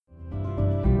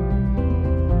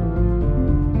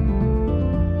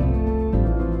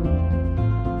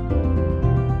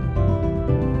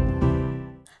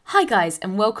Hi guys,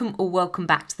 and welcome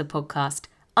back to the podcast.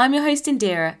 I'm your host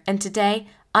Indira, and today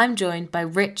I'm joined by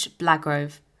Rich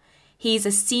Blagrove. He's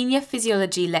a senior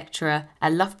physiology lecturer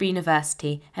at Loughborough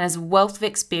University and has a wealth of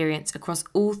experience across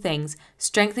all things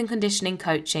strength and conditioning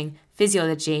coaching,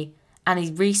 physiology, and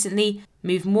he's recently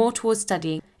moved more towards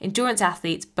studying endurance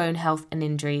athletes, bone health and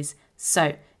injuries.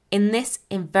 So, in this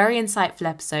very insightful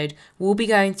episode, we'll be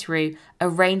going through a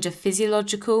range of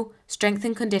physiological, strength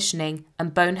and conditioning,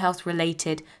 and bone health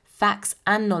related facts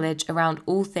and knowledge around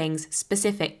all things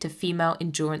specific to female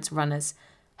endurance runners.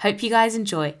 Hope you guys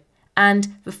enjoy.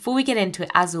 And before we get into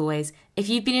it, as always, if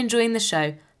you've been enjoying the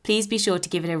show, please be sure to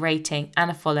give it a rating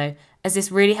and a follow, as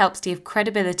this really helps to give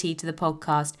credibility to the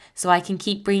podcast so I can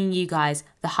keep bringing you guys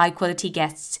the high quality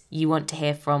guests you want to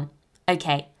hear from.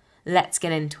 Okay, let's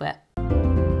get into it.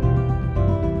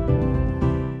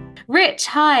 Rich,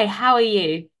 hi, how are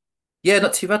you? Yeah,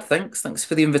 not too bad, thanks. Thanks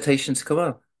for the invitation to come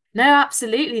on. No,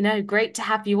 absolutely. No, great to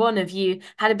have you on. Have you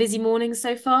had a busy morning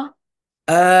so far?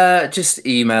 Just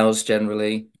emails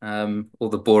generally, all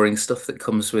the boring stuff that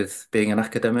comes with being an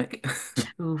academic.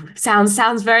 Ooh, sounds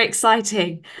very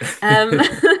exciting. Um,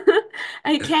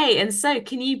 okay, and so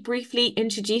can you briefly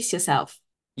introduce yourself?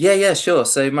 Yeah, sure.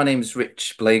 So my name's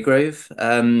Rich Blagrove.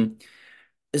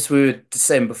 As we were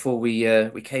saying before we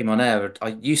came on air,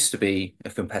 I used to be a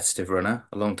competitive runner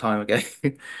a long time ago.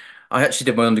 I actually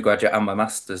did my undergraduate and my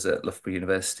master's at Loughborough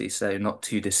University, so not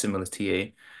too dissimilar to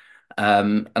you.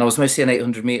 And I was mostly an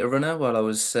 800-meter runner while I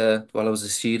was a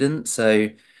student. So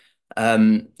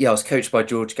yeah, I was coached by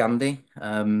George Gandy,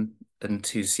 and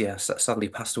who's sadly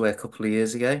passed away a couple of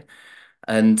years ago.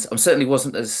 And I certainly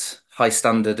wasn't as high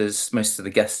standard as most of the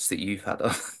guests that you've had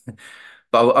on.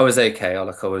 But I was okay.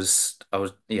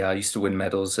 Yeah, I used to win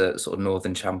medals at sort of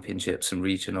Northern Championships and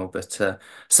regional, but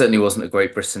certainly wasn't a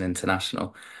Great Britain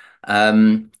international.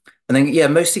 And then yeah,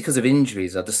 mostly because of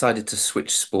injuries, I decided to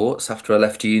switch sports after I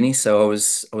left uni. So I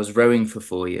was rowing for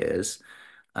 4 years,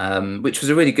 which was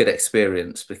a really good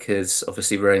experience because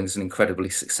obviously rowing is an incredibly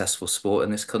successful sport in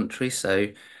this country. So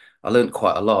I learned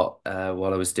quite a lot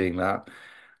while I was doing that.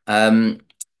 Um,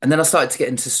 and then I started to get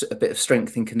into a bit of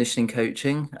strength and conditioning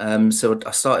coaching. So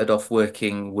I started off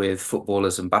working with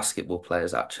footballers and basketball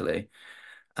players actually.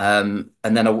 And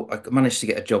then I managed to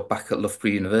get a job back at Loughborough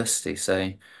University.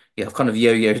 So yeah, I've kind of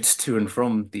yo-yoed to and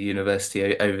from the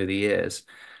university over the years.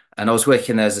 And I was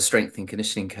working there as a strength and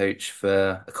conditioning coach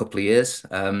for a couple of years,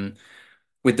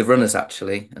 with the runners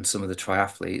actually, and some of the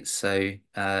triathletes. So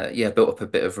yeah, built up a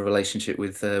bit of a relationship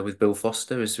with Bill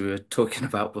Foster, as we were talking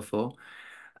about before.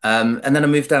 And then I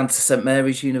moved down to St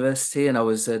Mary's University, and I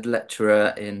was a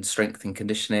lecturer in strength and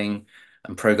conditioning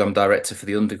and program director for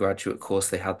the undergraduate course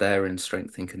they had there in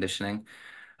strength and conditioning.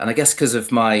 And I guess because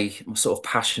of my sort of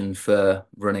passion for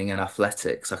running and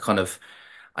athletics,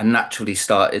 I naturally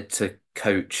started to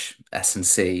coach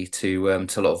S&C to a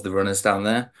lot of the runners down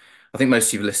there. I think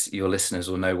most of your listeners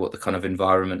will know what the kind of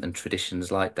environment and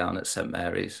traditions like down at St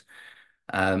Mary's.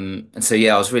 And so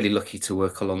yeah, I was really lucky to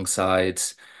work alongside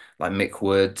like Mick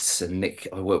Woods and Nick.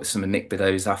 I worked with some of Nick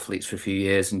Bideau's athletes for a few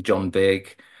years and John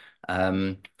Bigg.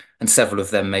 Um, and several of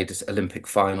them made Olympic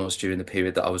finals during the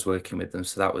period that I was working with them.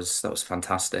 So that was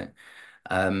fantastic.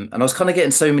 And I was kind of getting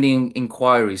so many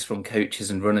inquiries from coaches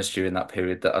and runners during that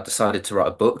period that I decided to write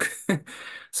a book.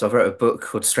 So I wrote a book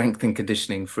called Strength and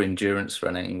Conditioning for Endurance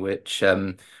Running, which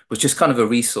was just kind of a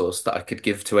resource that I could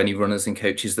give to any runners and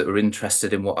coaches that were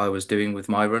interested in what I was doing with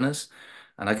my runners.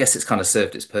 And I guess it's kind of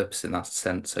served its purpose in that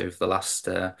sense over the last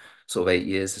sort of 8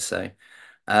 years or so.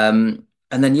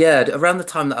 And then, yeah, around the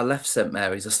time that I left St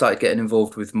Mary's, I started getting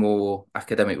involved with more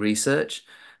academic research.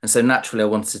 And so naturally, I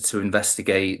wanted to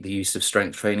investigate the use of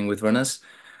strength training with runners.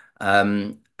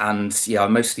 And yeah, I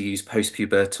mostly use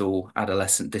post-pubertal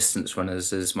adolescent distance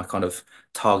runners as my kind of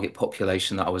target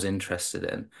population that I was interested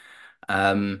in.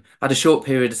 I had a short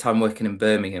period of time working in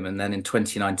Birmingham, and then in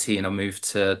 2019, I moved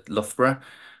to Loughborough,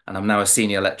 and I'm now a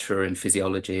senior lecturer in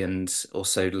physiology and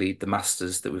also lead the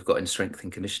masters that we've got in strength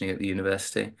and conditioning at the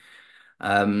university.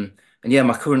 And yeah,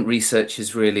 my current research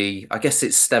is really, I guess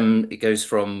it goes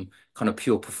from kind of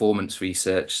pure performance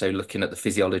research, so looking at the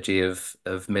physiology of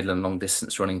middle and long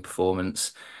distance running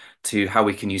performance, to how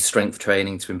we can use strength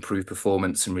training to improve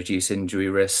performance and reduce injury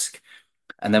risk.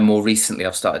 And then more recently,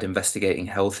 I've started investigating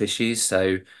health issues,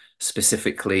 so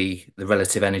specifically the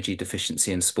relative energy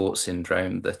deficiency and sports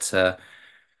syndrome that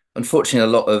unfortunately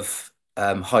a lot of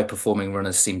high performing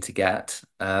runners seem to get.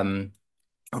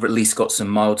 Or at least got some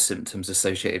mild symptoms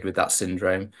associated with that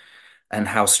syndrome, and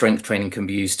how strength training can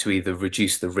be used to either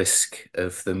reduce the risk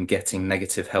of them getting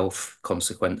negative health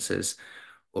consequences,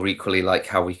 or equally like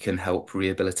how we can help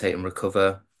rehabilitate and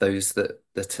recover those that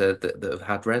have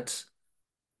had reds.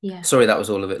 Yeah. Sorry, that was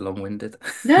all a bit long-winded.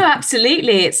 No,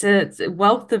 absolutely. It's a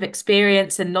wealth of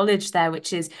experience and knowledge there,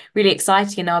 which is really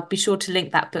exciting. And I'll be sure to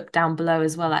link that book down below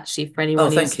as well, actually, for Oh,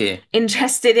 anyone who's thank you.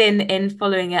 interested in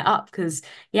following it up. Because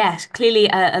yeah, clearly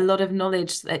a lot of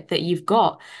knowledge that you've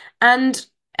got. And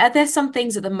are there some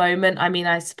things at the moment? I mean,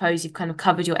 I suppose you've kind of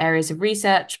covered your areas of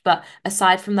research, but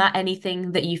aside from that,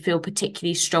 anything that you feel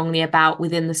particularly strongly about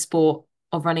within the sport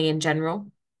of running in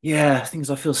general? Yeah,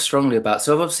 things I feel strongly about.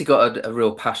 So I've obviously got a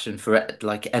real passion for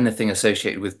like anything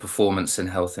associated with performance and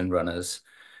health in runners,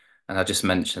 and I just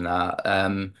mentioned that.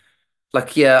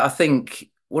 Yeah, I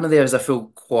think one of the areas I feel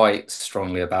quite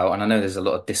strongly about, and I know there's a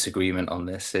lot of disagreement on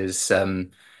this, is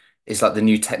like the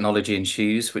new technology in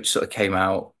shoes, which sort of came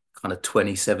out kind of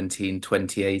 2017,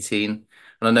 2018.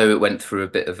 And I know it went through a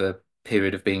bit of a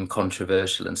period of being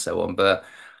controversial and so on, but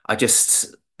I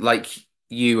just like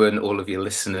you and all of your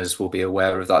listeners will be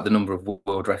aware of like the number of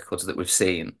world records that we've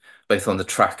seen, both on the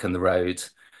track and the road,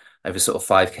 over sort of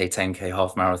 5K, 10K,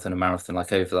 half marathon and marathon,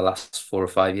 like over the last 4 or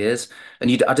 5 years. And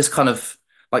I just kind of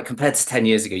like compared to 10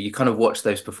 years ago, you kind of watch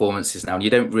those performances now and you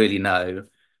don't really know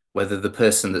whether the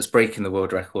person that's breaking the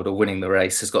world record or winning the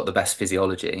race has got the best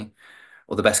physiology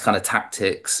or the best kind of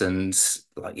tactics and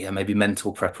like, yeah, maybe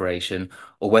mental preparation,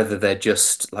 or whether they're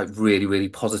just like really, really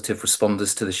positive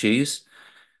responders to the shoes.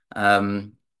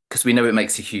 Because we know it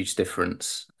makes a huge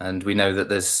difference, and we know that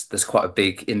there's quite a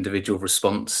big individual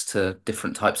response to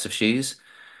different types of shoes.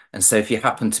 And so, if you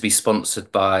happen to be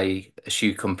sponsored by a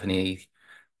shoe company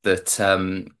that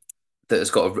that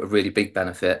has got a really big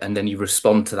benefit, and then you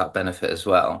respond to that benefit as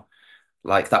well,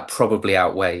 like that probably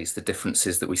outweighs the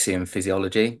differences that we see in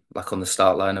physiology, like on the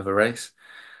start line of a race.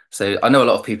 So I know a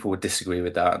lot of people would disagree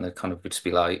with that, and they kind of would just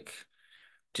be like,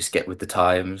 just get with the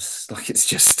times. Like it's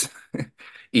just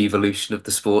evolution of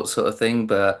the sport sort of thing.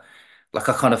 But like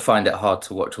I kind of find it hard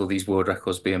to watch all these world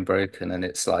records being broken, and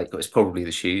it's like it's probably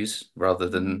the shoes rather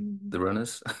than Mm. the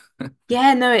runners.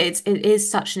 Yeah, no, it is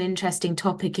such an interesting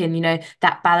topic in,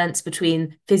 that balance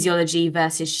between physiology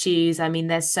versus shoes. I mean,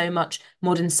 there's so much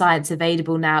modern science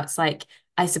available now. It's like,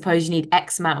 I suppose you need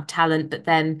X amount of talent, but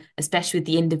then especially with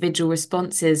the individual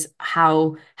responses,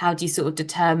 how do you sort of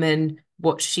determine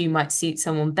what shoe might suit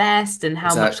someone best and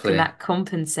how much can Exactly. that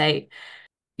compensate?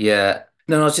 Yeah.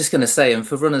 No, I was just going to say, and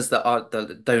for runners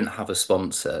that don't have a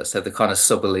sponsor, so the kind of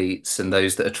sub elites and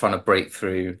those that are trying to break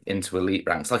through into elite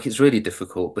ranks, like it's really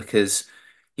difficult because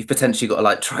you've potentially got to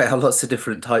like try out lots of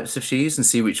different types of shoes and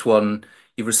see which one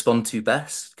you respond to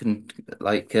best,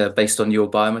 based on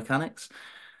your biomechanics,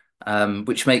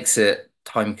 which makes it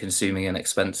time consuming and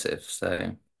expensive.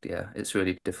 So yeah, it's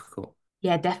really difficult.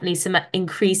 Yeah, definitely some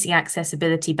increasing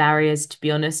accessibility barriers, to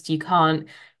be honest. You can't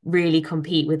really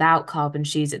compete without carbon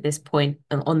shoes at this point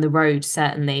on the road,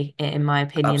 certainly, in my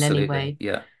opinion, Absolutely. anyway.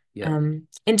 Yeah. Yeah.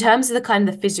 In terms of the kind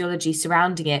of the physiology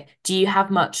surrounding it, do you have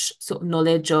much sort of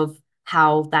knowledge of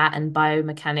how that and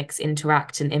biomechanics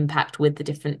interact and impact with the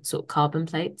different sort of carbon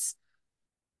plates?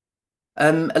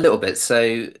 A little bit.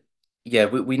 So, yeah,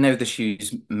 we know the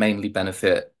shoes mainly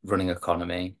benefit running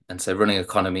economy. And so, running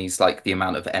economy is like the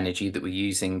amount of energy that we're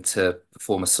using to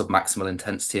perform a submaximal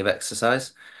intensity of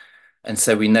exercise. And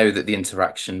so, we know that the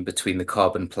interaction between the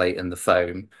carbon plate and the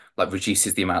foam like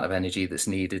reduces the amount of energy that's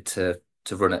needed to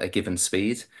run at a given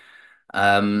speed.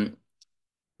 Um,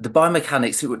 the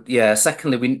biomechanics, it would, yeah.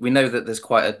 Secondly, we know that there's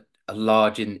quite a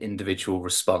large individual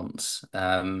response.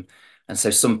 And so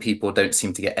some people don't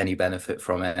seem to get any benefit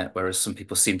from it, whereas some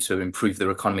people seem to improve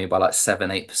their economy by like 7,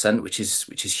 8%, which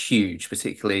is huge,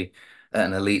 particularly at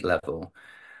an elite level.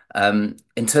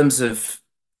 In terms of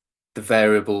the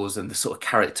variables and the sort of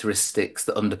characteristics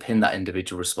that underpin that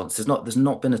individual response, there's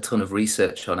not been a ton of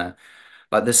research on it.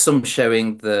 Like there's some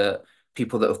showing that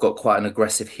people that have got quite an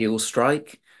aggressive heel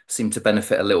strike seem to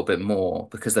benefit a little bit more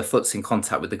because their foot's in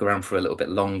contact with the ground for a little bit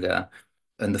longer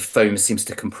and the foam seems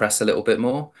to compress a little bit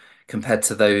more compared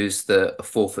to those that are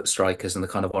forefoot strikers and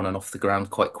they're kind of on and off the ground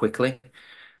quite quickly.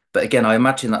 But again, I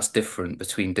imagine that's different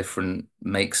between different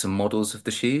makes and models of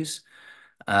the shoes.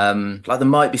 Like there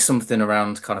might be something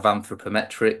around kind of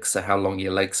anthropometrics, so how long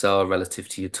your legs are relative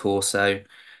to your torso.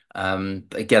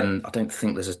 But again, I don't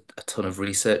think there's a ton of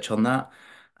research on that.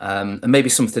 And maybe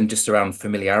something just around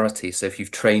familiarity. So if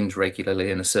you've trained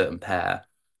regularly in a certain pair,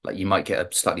 like you might get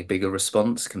a slightly bigger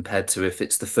response compared to if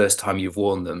it's the first time you've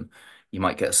worn them, you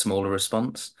might get a smaller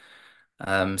response.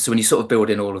 So when you sort of build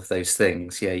in all of those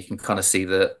things, yeah, you can kind of see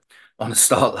that on a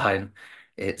start line,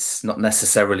 it's not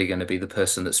necessarily going to be the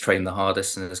person that's trained the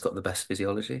hardest and has got the best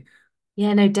physiology.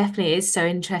 Yeah, no, definitely it is so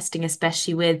interesting,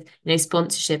 especially with,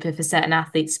 sponsorship. If a certain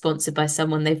athlete's sponsored by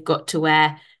someone, they've got to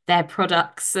wear their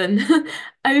products. And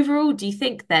overall, do you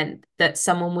think then that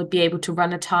someone would be able to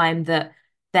run a time that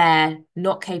they're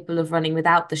not capable of running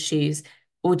without the shoes?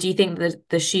 Or do you think that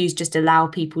the shoes just allow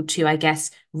people to, I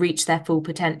guess, reach their full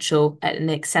potential at an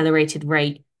accelerated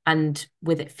rate and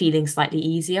with it feeling slightly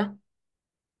easier?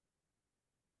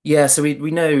 Yeah, so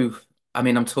we know, I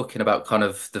mean, I'm talking about kind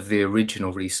of the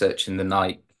original research in the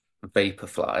night vapor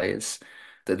flies,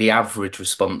 that the average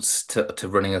response to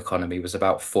running economy was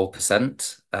about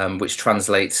 4%, which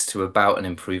translates to about an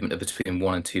improvement of between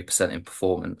 1 and 2% in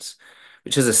performance,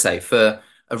 which, as I say, for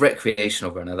a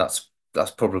recreational runner, that's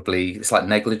probably, it's like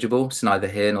negligible. It's neither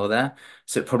here nor there.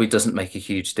 So it probably doesn't make a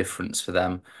huge difference for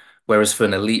them. Whereas for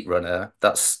an elite runner,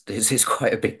 is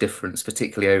quite a big difference,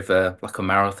 particularly over like a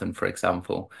marathon, for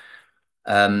example.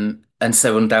 And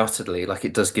so undoubtedly, like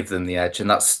it does give them the edge, and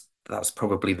that's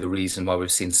probably the reason why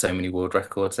we've seen so many world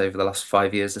records over the last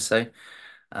 5 years or so.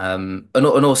 And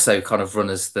also kind of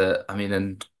runners that, I mean,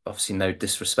 and obviously no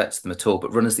disrespect to them at all,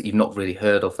 but runners that you've not really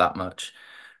heard of that much.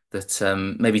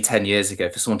 That maybe 10 years ago,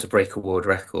 for someone to break a world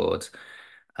record,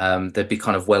 they'd be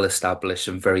kind of well established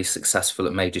and very successful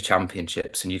at major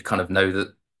championships, and you'd kind of know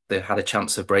that they had a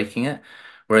chance of breaking it.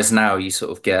 Whereas now you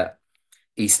sort of get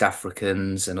East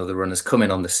Africans and other runners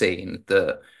coming on the scene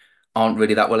that aren't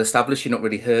really that well established. You've not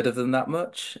really heard of them that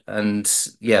much, and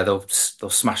yeah, they'll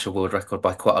smash a world record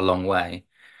by quite a long way.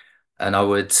 And I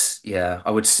would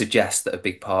suggest that a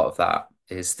big part of that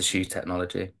is the shoe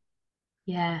technology.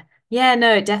 Yeah. Yeah,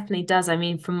 no, it definitely does. I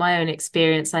mean, from my own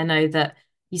experience, I know that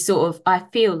I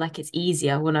feel like it's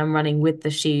easier when I'm running with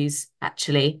the shoes,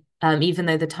 actually. Even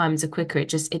though the times are quicker,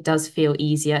 it does feel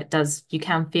easier. You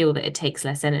can feel that it takes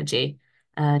less energy.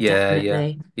 Yeah, yeah,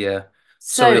 Definitely. yeah.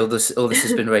 Sorry, So, all this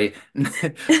has been very.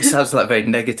 It sounds like very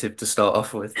negative to start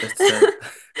off with, but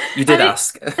you I did mean,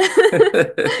 ask.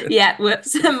 yeah,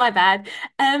 whoops, my bad.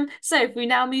 So if we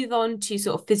now move on to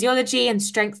sort of physiology and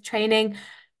strength training,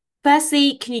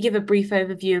 firstly, can you give a brief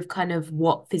overview of kind of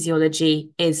what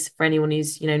physiology is for anyone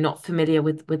who's, not familiar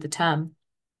with the term?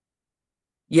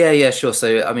 Yeah, yeah, sure.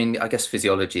 So, I mean, I guess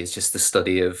physiology is just the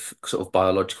study of sort of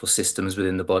biological systems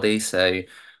within the body. So,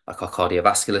 like our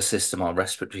cardiovascular system, our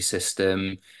respiratory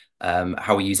system,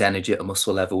 how we use energy at a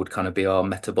muscle level would kind of be our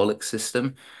metabolic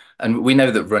system. And we know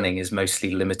that running is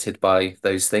mostly limited by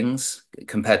those things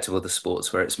compared to other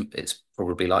sports where it's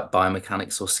probably like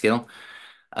biomechanics or skill.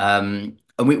 And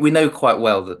we know quite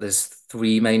well that there's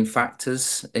three main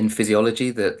factors in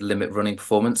physiology that limit running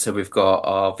performance. So we've got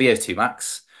our VO2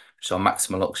 max, which is our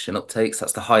maximal oxygen uptake. So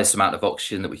that's the highest amount of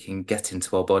oxygen that we can get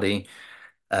into our body,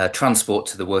 transport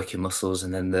to the working muscles,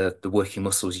 and then the working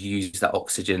muscles use that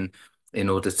oxygen in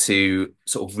order to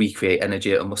sort of recreate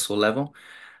energy at a muscle level.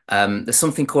 There's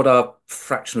something called our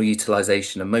fractional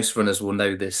utilization, and most runners will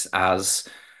know this as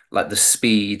like the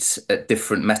speed at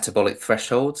different metabolic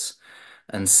thresholds.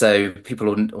 And so people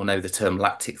will know the term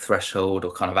lactic threshold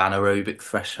or kind of anaerobic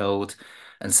threshold.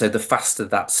 And so the faster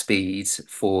that speed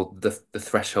for the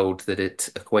threshold that it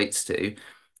equates to,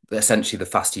 essentially the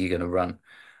faster you're going to run.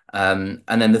 And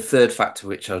then the third factor,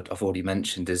 which I've already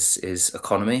mentioned, is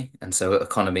economy. And so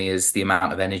economy is the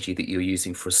amount of energy that you're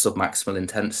using for a submaximal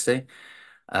intensity.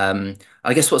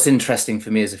 I guess what's interesting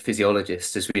for me as a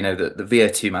physiologist is we know that the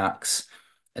VO2 max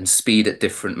and speed at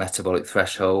different metabolic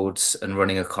thresholds and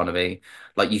running economy,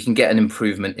 like you can get an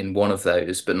improvement in one of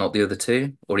those, but not the other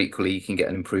two, or equally you can get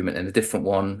an improvement in a different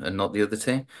one and not the other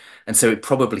two. And so it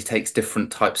probably takes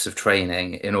different types of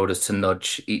training in order to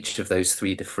nudge each of those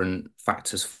three different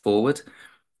factors forward.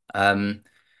 Um,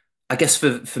 I guess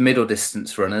for middle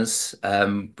distance runners,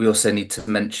 we also need to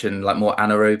mention like more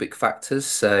anaerobic factors.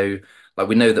 So like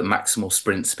we know that maximal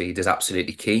sprint speed is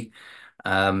absolutely key.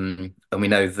 And we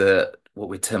know that what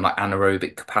we term like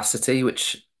anaerobic capacity,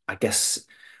 which I guess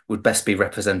would best be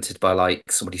represented by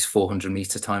like somebody's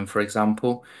 400-meter time, for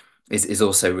example, is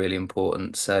also really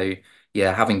important. So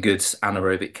yeah, having good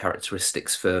anaerobic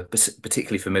characteristics for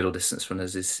particularly for middle distance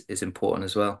runners is important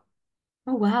as well.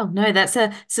 Oh wow, no, it's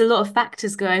a lot of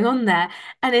factors going on there.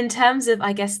 And in terms of,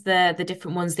 I guess, the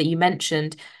different ones that you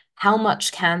mentioned, how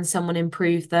much can someone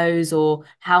improve those, or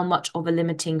how much of a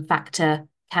limiting factor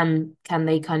can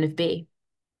they kind of be?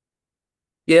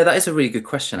 Yeah, that is a really good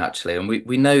question, actually. And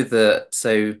we know that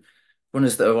so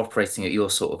runners that are operating at your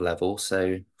sort of level,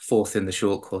 so fourth in the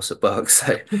short course at Berks,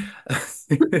 so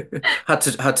had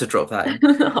to drop that in.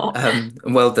 Oh,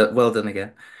 And well done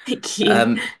again. thank you.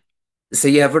 Um, so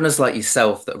yeah, runners like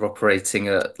yourself that are operating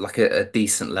at like a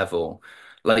decent level,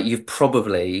 like you're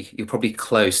probably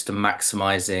close to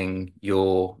maximizing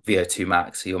your VO2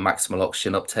 max or your maximal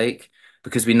oxygen uptake,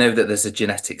 because we know that there's a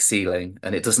genetic ceiling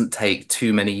and it doesn't take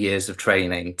too many years of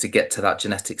training to get to that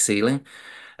genetic ceiling.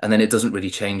 and then it doesn't really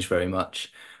change very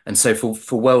much. And so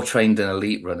for well-trained and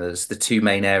elite runners, the two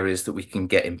main areas that we can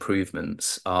get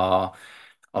improvements are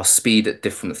our speed at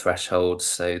different thresholds.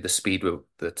 So the speed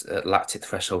at lactic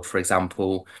threshold, for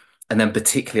example, and then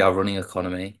particularly our running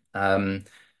economy. And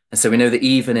so we know that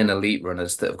even in elite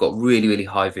runners that have got really, really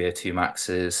high VO2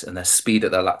 maxes and their speed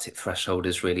at their lactic threshold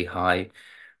is really high,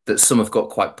 that some have got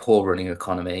quite poor running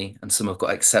economy and some have got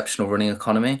exceptional running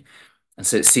economy. And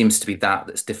so it seems to be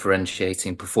that's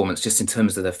differentiating performance just in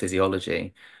terms of their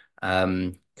physiology,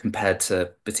 compared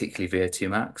to particularly VO2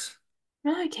 max.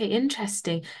 Oh, okay,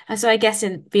 interesting. And so I guess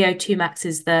in VO2 max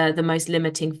is the most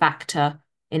limiting factor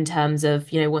in terms of,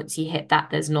 once you hit that,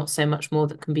 there's not so much more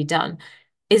that can be done.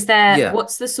 Yeah.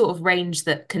 What's the sort of range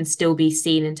that can still be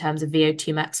seen in terms of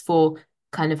VO2 max for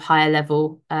kind of higher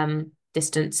level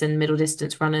distance and middle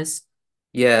distance runners?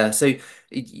 Yeah, so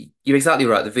you're exactly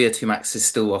right. The VO2 max is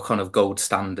still a kind of gold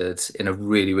standard in a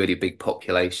really, really big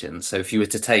population. So if you were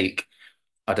to take,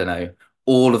 I don't know,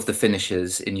 all of the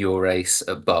finishers in your race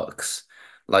at Bucks,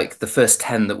 like the first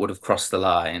 10 that would have crossed the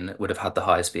line would have had the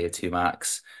highest VO2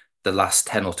 max. The last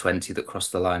 10 or 20 that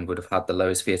crossed the line would have had the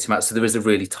lowest VO2 max. So there is a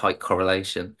really tight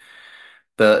correlation.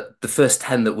 But the first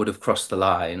 10 that would have crossed the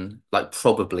line, like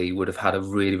probably would have had a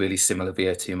really, really similar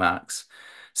VO2 max.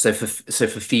 So for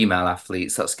female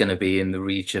athletes, that's going to be in the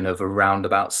region of around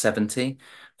about 70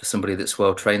 for somebody that's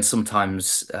well trained,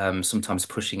 sometimes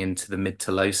pushing into the mid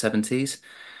to low 70s.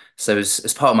 So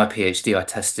as part of my PhD, I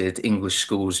tested English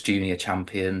schools junior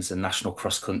champions and national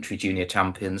cross country junior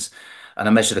champions, and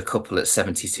I measured a couple at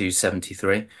 72,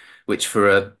 73, which for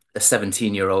a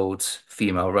 17-year-old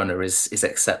female runner is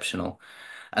exceptional.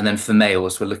 And then for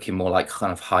males, we're looking more like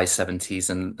kind of high 70s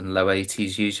and low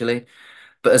 80s usually.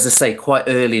 But as I say, quite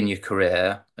early in your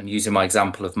career, and using my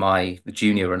example of the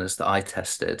junior runners that I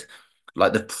tested,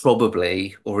 like they've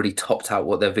probably already topped out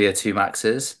what their VO2 max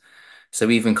is. So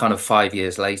even kind of 5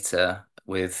 years later,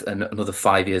 with another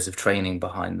 5 years of training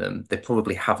behind them, they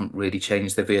probably haven't really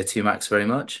changed their VO2 max very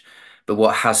much. But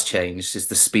what has changed is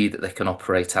the speed that they can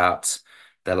operate at,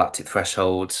 their lactic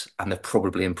threshold, and they've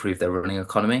probably improved their running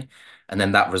economy. And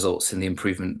then that results in the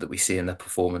improvement that we see in their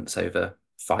performance over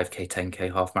 5K,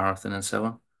 10K, half marathon, and so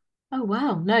on. Oh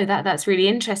wow, no, that's really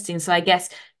interesting. So I guess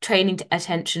training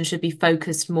attention should be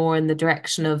focused more in the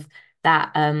direction of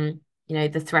that,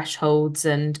 the thresholds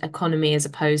and economy as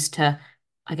opposed to,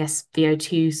 I guess,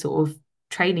 VO2 sort of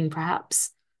training,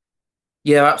 perhaps.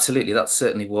 Yeah, absolutely. That's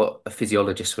certainly what a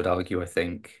physiologist would argue, I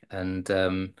think. And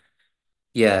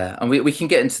yeah, and we can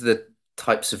get into the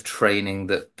types of training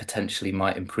that potentially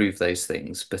might improve those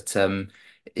things, but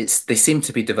they seem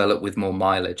to be developed with more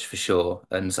mileage for sure.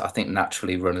 And I think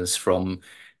naturally runners from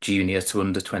junior to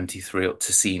under 23 up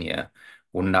to senior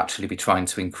will naturally be trying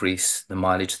to increase the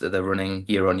mileage that they're running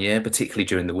year on year, particularly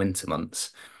during the winter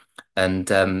months. And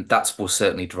that will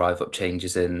certainly drive up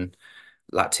changes in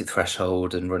lactic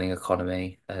threshold and running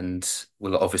economy, and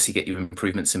will obviously get you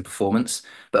improvements in performance.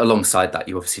 But alongside that,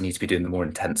 you obviously need to be doing the more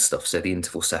intense stuff, so the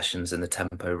interval sessions and the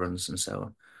tempo runs and so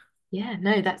on. Yeah,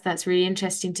 no, that's really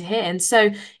interesting to hear. And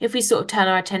so if we sort of turn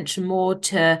our attention more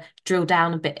to drill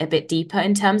down a bit deeper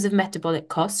in terms of metabolic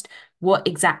cost, what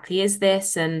exactly is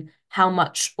this and how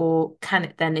much or can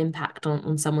it then impact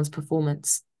on someone's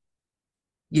performance?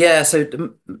 Yeah, so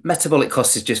metabolic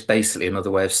cost is just basically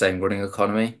another way of saying running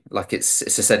economy. Like it's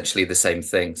essentially the same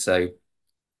thing. So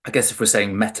I guess if we're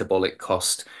saying metabolic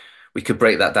cost, we could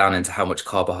break that down into how much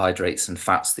carbohydrates and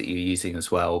fats that you're using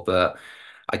as well. But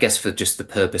I guess for just the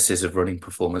purposes of running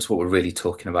performance, what we're really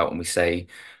talking about when we say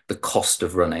the cost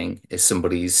of running is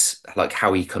somebody's like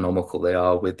how economical they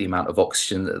are with the amount of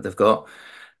oxygen that they've got.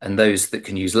 And those that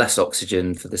can use less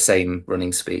oxygen for the same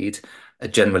running speed are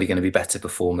generally going to be better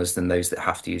performers than those that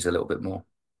have to use a little bit more.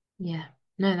 Yeah,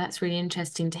 no, that's really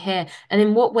interesting to hear. And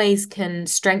in what ways can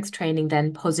strength training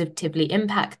then positively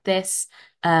impact this?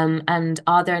 And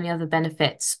are there any other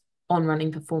benefits on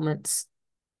running performance?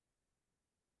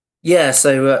 Yeah,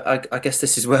 so I guess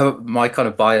this is where my kind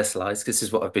of bias lies, because this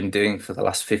is what I've been doing for the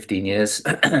last 15 years,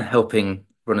 helping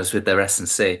runners with their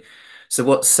S&C. So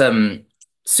what's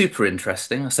super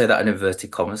interesting, I say that in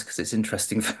inverted commas because it's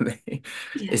interesting for me,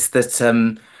 Yeah. is that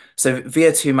so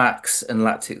VO2 max and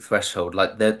lactic threshold,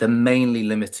 like they're mainly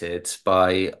limited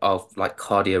by our like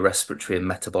cardiorespiratory and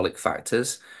metabolic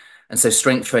factors. And so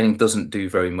strength training doesn't do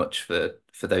very much for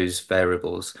those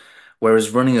variables.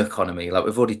 Whereas running economy, like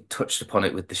we've already touched upon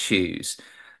it with the shoes,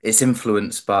 it's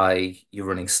influenced by your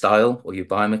running style or your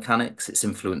biomechanics. It's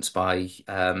influenced by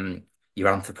your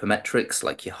anthropometrics,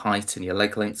 like your height and your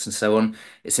leg lengths and so on.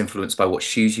 It's influenced by what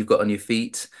shoes you've got on your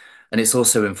feet. And it's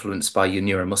also influenced by your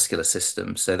neuromuscular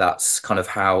system. So that's kind of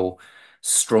how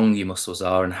strong your muscles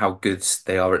are and how good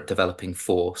they are at developing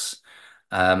force.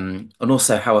 And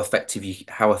also how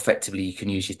effectively you can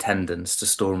use your tendons to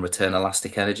store and return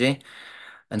elastic energy.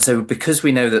 And so because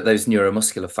we know that those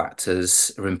neuromuscular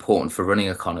factors are important for running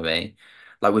economy,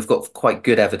 like we've got quite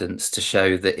good evidence to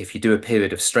show that if you do a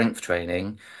period of strength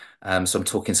training, so I'm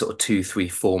talking sort of 2, 3,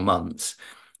 4 months,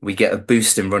 we get a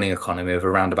boost in running economy of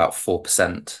around about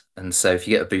 4%. And so if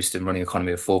you get a boost in running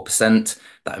economy of 4%,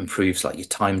 that improves like your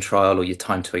time trial or your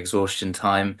time to exhaustion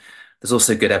time. There's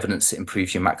also good evidence it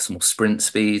improves your maximal sprint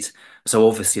speed. So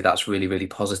obviously that's really, really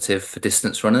positive for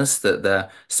distance runners that they're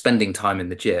spending time in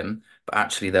the gym, but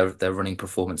actually their running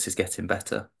performance is getting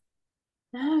better.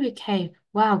 Oh, okay.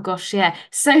 Wow, gosh, yeah.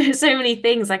 So many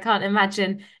things. I can't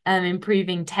imagine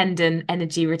improving tendon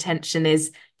energy retention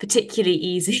is particularly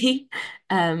easy.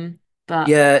 But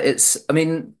Yeah, I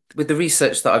mean, with the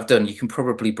research that I've done, you can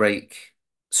probably break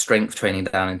strength training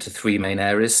down into three main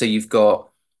areas. So you've got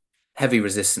heavy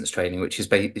resistance training, which is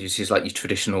like your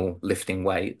traditional lifting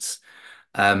weights.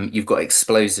 You've got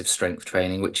explosive strength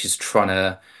training, which is trying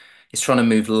to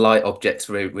move light objects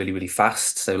really, really, really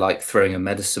fast. So like throwing a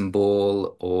medicine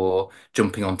ball or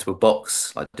jumping onto a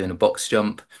box, like doing a box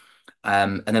jump.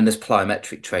 And then there's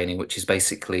plyometric training, which is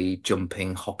basically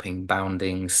jumping, hopping,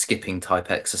 bounding, skipping type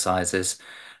exercises.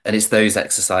 And it's those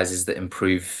exercises that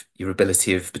improve your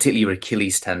ability of, particularly your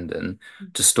Achilles tendon,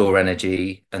 to store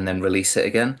energy and then release it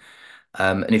again.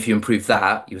 And if you improve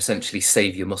that, you essentially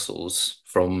save your muscles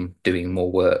from doing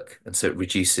more work. And so it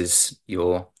reduces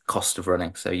your cost of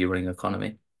running, so your running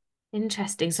economy.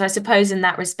 interesting. So I suppose in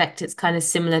that respect, it's kind of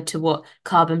similar to what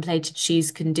carbon plated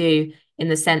shoes can do in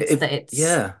the sense that it's,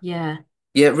 Yeah. yeah.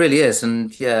 Yeah, it really is.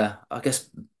 And yeah, I guess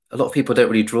a lot of people don't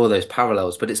really draw those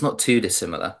parallels, but it's not too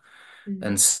dissimilar. Mm.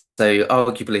 And so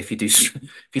arguably if you do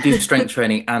strength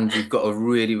training and you've got a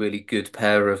really, really good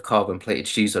pair of carbon plated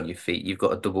shoes on your feet, you've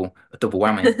got a double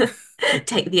whammy.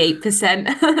 Take the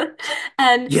 8%.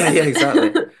 And Yeah, yeah,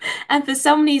 exactly. and for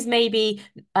someone who's maybe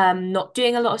not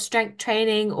doing a lot of strength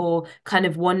training or kind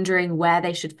of wondering where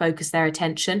they should focus their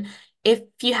attention, if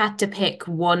you had to pick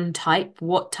one type,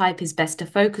 what type is best to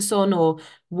focus on, or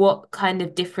what kind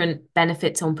of different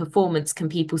benefits on performance can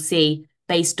people see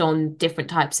based on different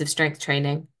types of strength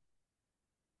training?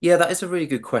 Yeah, that is a really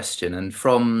good question. And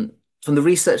from the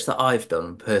research that I've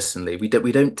done personally, we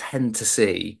don't tend to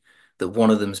see that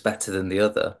one of them's better than the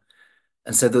other.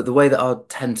 And so the way that I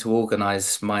tend to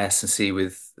organize my S&C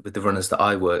with the runners that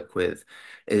I work with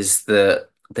is that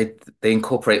they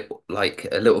incorporate like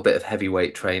a little bit of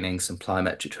heavyweight training, some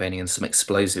plyometric training, and some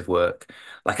explosive work,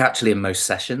 like actually in most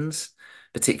sessions,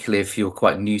 particularly if you're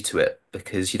quite new to it,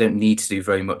 because you don't need to do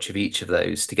very much of each of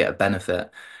those to get a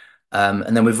benefit.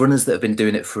 And then with runners that have been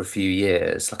doing it for a few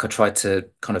years, like I try to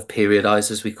kind of periodize,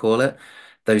 as we call it,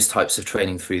 those types of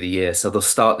training through the year. So they'll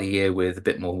start the year with a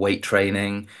bit more weight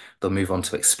training, they'll move on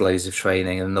to explosive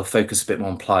training, and they'll focus a bit more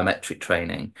on plyometric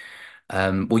training.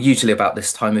 Well, usually about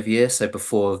this time of year, so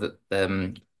before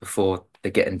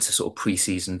they get into sort of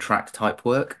pre-season track type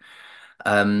work.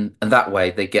 And that way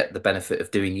they get the benefit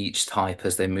of doing each type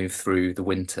as they move through the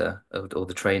winter or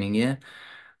the training year.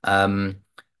 Um,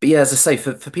 but yeah, as I say,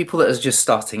 for people that are just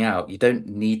starting out, you don't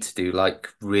need to do like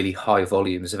really high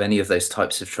volumes of any of those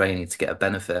types of training to get a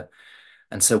benefit.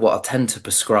 And so what I tend to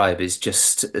prescribe is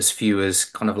just as few as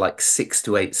kind of like 6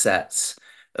 to 8 sets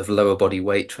of lower body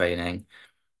weight training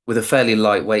with a fairly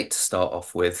light weight to start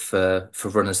off with for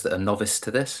runners that are novice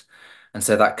to this. And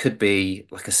so that could be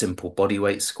like a simple body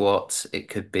weight squat. It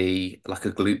could be like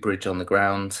a glute bridge on the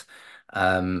ground,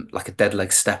 like a dead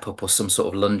leg step up or some sort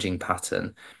of lunging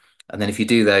pattern. And then if you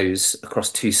do those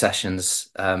across 2 sessions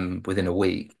within a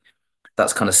week,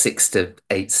 that's kind of 6 to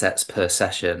 8 sets per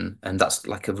session, and that's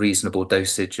like a reasonable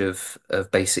dosage of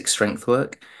basic strength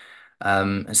work.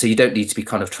 And so you don't need to be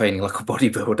kind of training like a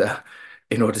bodybuilder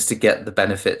in order to get the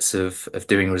benefits of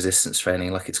doing resistance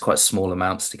training. Like it's quite small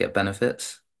amounts to get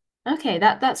benefits. Okay,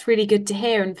 that's really good to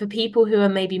hear. And for people who are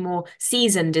maybe more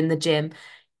seasoned in the gym,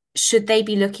 should they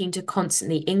be looking to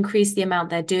constantly increase the amount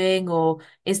they're doing, or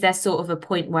is there sort of a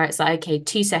point where it's like, okay,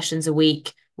 2 sessions a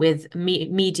week with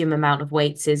medium amount of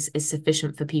weights is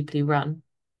sufficient for people who run?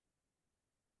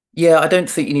 Yeah, I don't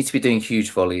think you need to be doing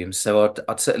huge volumes. So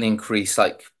I'd certainly increase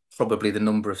like probably the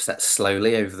number of sets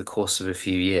slowly over the course of a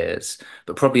few years,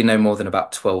 but probably no more than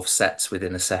about 12 sets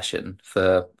within a session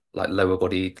for like lower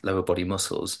body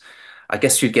muscles. I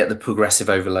guess you'd get the progressive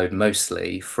overload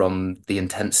mostly from the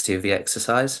intensity of the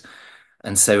exercise.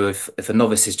 And so if a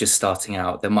novice is just starting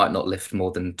out, they might not lift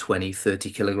more than 20, 30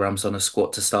 kilograms on a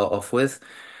squat to start off with.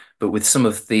 But with some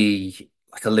of the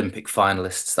like Olympic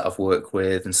finalists that I've worked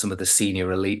with and some of the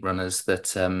senior elite runners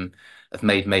that have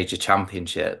made major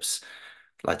championships.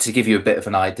 Like to give you a bit of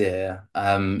an idea,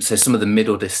 so some of the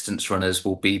middle distance runners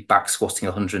will be back squatting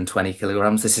 120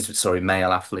 kilograms. This is, sorry,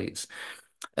 male athletes,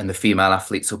 and the female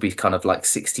athletes will be kind of like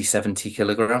 60, 70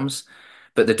 kilograms.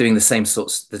 But they're doing the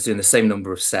same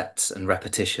number of sets and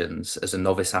repetitions as a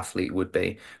novice athlete would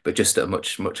be, but just at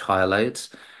much, much higher loads.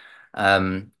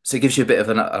 So it gives you a bit of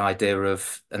an idea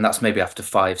of, and that's maybe after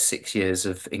 5, 6 years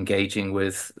of engaging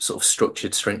with sort of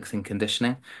structured strength and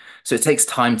conditioning. So it takes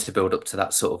time to build up to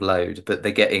that sort of load, but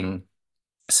they're getting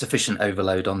sufficient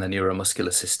overload on the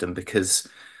neuromuscular system because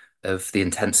of the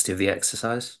intensity of the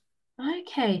exercise.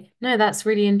 Okay, no, that's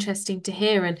really interesting to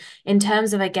hear. And in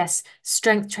terms of, I guess,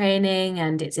 strength training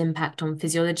and its impact on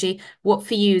physiology, what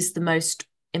for you is the most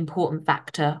important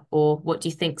factor, or what do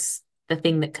you think's the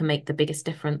thing that can make the biggest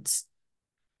difference?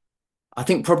 I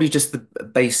think probably just the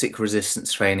basic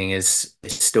resistance training is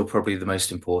still probably the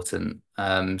most important.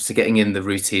 So getting in the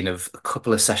routine of a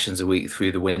couple of sessions a week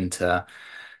through the winter,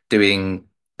 doing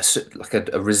like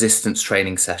a resistance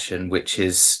training session, which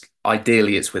is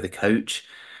ideally it's with a coach,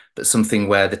 but something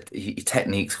where your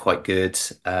technique's quite good,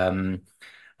 and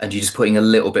you're just putting a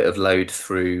little bit of load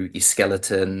through your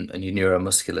skeleton and your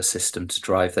neuromuscular system to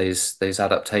drive those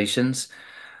adaptations.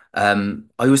 I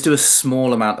always do a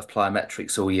small amount of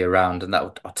plyometrics all year round, and I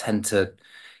tend to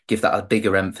give that a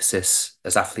bigger emphasis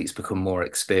as athletes become more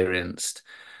experienced.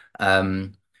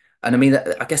 Um, and I mean,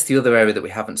 I guess the other area that we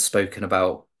haven't spoken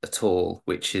about at all,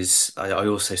 which is I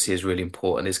also see as really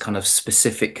important, is kind of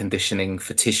specific conditioning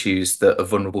for tissues that are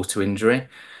vulnerable to injury.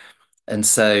 And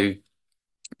so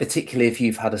particularly if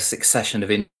you've had a succession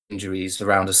of injuries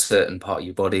around a certain part of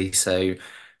your body. So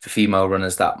for female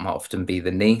runners, that might often be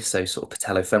the knee, so sort of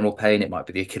patellofemoral pain. It might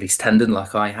be the Achilles tendon,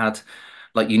 like I had.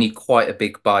 Like you need quite a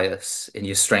big bias in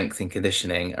your strength and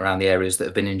conditioning around the areas that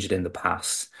have been injured in the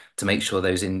past to make sure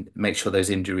those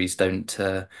injuries don't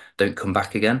come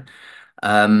back again.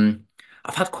 Um,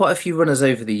 I've had quite a few runners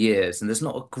over the years, and there's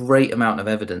not a great amount of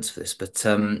evidence for this, but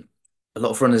a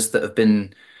lot of runners that have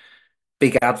been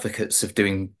big advocates of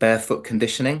doing barefoot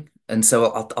conditioning. And so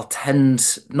I'll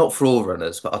tend, not for all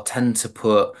runners, but I'll tend to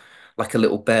put like a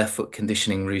little barefoot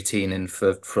conditioning routine in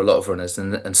for a lot of runners.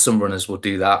 And some runners will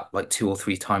do that like 2 or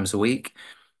 3 times a week.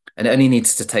 And it only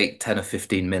needs to take 10 or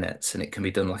 15 minutes and it can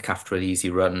be done like after an easy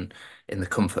run in the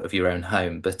comfort of your own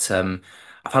home. But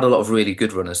I've had a lot of really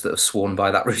good runners that have sworn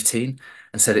by that routine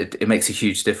and said it makes a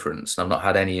huge difference. And I've not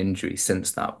had any injuries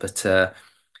since that. But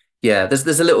yeah,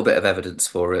 there's a little bit of evidence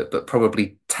for it, but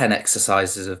probably 10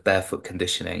 exercises of barefoot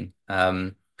conditioning.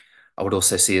 I would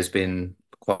also see as being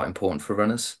quite important for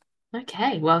runners.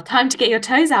 Okay, well, time to get your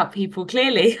toes out, people,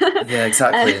 clearly. Yeah,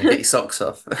 exactly. And get Uh, your socks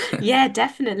off. yeah,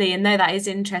 definitely. And no, that is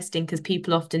interesting because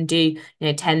people often do,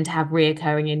 tend to have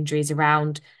reoccurring injuries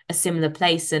around a similar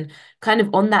place. And kind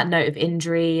of on that note of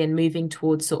injury and moving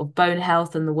towards sort of bone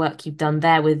health and the work you've done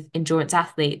there with endurance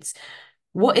athletes,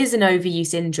 what is an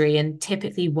overuse injury and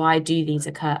typically why do these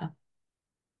occur?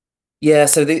 Yeah,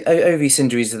 so the overuse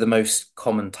injuries are the most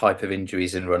common type of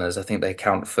injuries in runners. I think they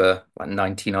account for like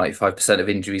 90, 95% of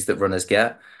injuries that runners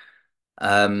get.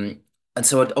 Um, and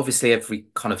so obviously every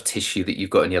kind of tissue that you've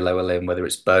got in your lower limb, whether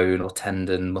it's bone or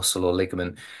tendon, muscle or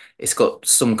ligament, it's got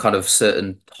some kind of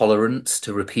certain tolerance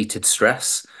to repeated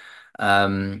stress.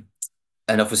 Um,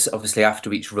 and obviously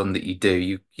after each run that you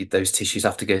do, those tissues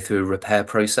have to go through a repair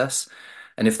process.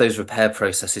 And if those repair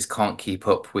processes can't keep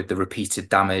up with the repeated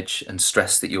damage and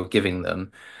stress that you're giving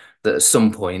them, that at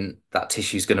some point that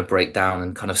tissue is going to break down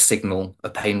and kind of signal a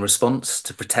pain response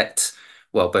to protect,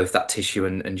 well, both that tissue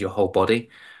and your whole body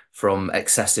from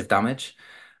excessive damage.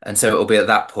 And so it'll be at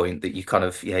that point that you kind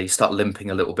of, yeah, you start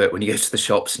limping a little bit when you go to the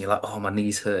shops and you're like, oh, my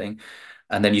knee's hurting.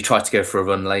 And then you try to go for a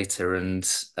run later and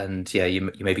yeah,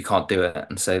 you maybe can't do it.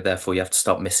 And so therefore you have to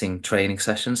start missing training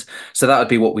sessions. So that would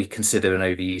be what we consider an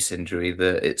overuse injury,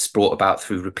 that it's brought about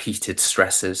through repeated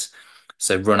stresses.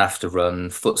 So run after run,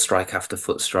 foot strike after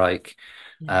foot strike,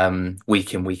 Yeah.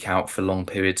 week in, week out for long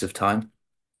periods of time.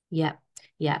 Yeah.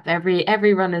 Yeah.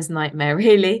 Every runner's nightmare,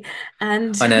 really.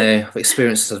 And I know, I've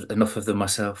experienced enough of them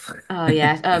myself. oh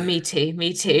yeah, me too,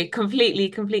 me too.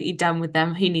 Completely done with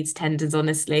them. Who needs tendons,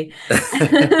 honestly?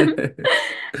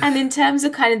 And in terms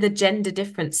of kind of the gender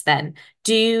difference then,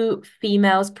 do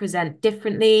females present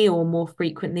differently or more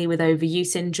frequently with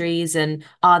overuse injuries? And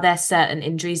are there certain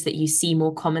injuries that you see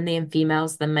more commonly in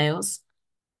females than males?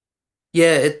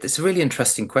 Yeah, it's a really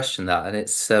interesting question that, and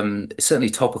it's certainly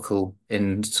topical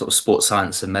in sort of sports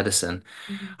science and medicine.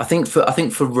 Mhm. I think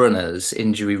for runners,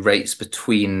 injury rates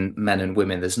between men and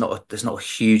women, there's not a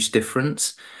huge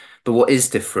difference. But what is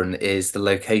different is the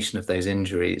location of those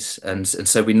injuries. And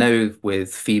so we know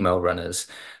with female runners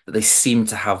that they seem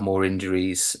to have more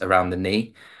injuries around the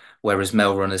knee, whereas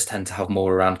male runners tend to have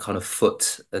more around kind of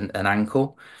foot and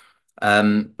ankle.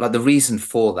 Like the reason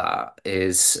for that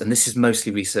is, and this is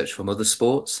mostly research from other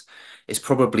sports, it's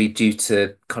probably due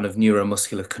to kind of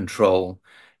neuromuscular control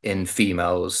in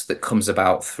females that comes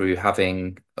about through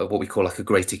having what we call like a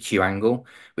greater Q angle,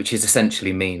 which is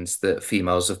essentially means that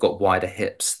females have got wider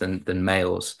hips than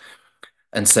males.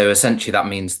 And so essentially that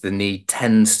means the knee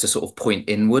tends to sort of point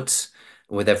inwards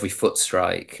with every foot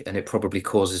strike, and it probably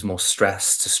causes more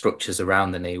stress to structures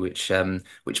around the knee, which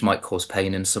might cause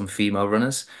pain in some female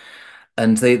runners.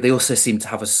 And they also seem to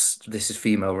have this is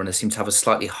female runners seem to have a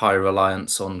slightly higher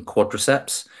reliance on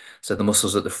quadriceps, so the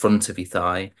muscles at the front of your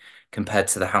thigh compared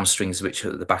to the hamstrings, which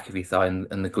are at the back of your thigh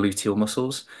and the gluteal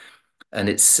muscles. And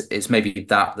it's maybe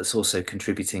that that's also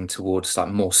contributing towards like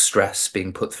more stress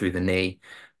being put through the knee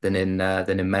than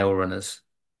in male runners.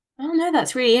 Oh no,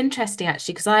 that's really interesting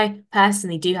actually, because I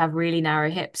personally do have really narrow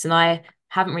hips and I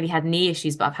haven't really had knee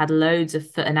issues, but I've had loads of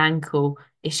foot and ankle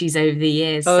issues over the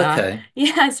years. Oh, So okay.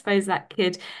 yeah, I suppose that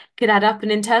could add up.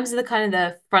 And in terms of the kind of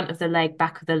the front of the leg,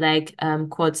 back of the leg,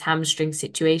 quads, hamstring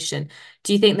situation,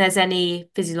 do you think there's any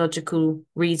physiological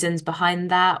reasons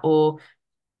behind that, or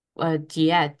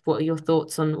yeah, what are your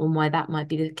thoughts on why that might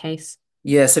be the case?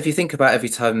 Yeah, so if you think about every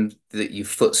time that your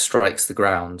foot strikes the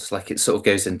ground, like it sort of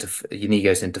goes into your knee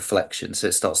goes into flexion, so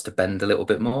it starts to bend a little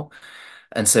bit more.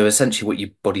 And so essentially what your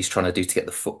body's trying to do to get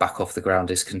the foot back off the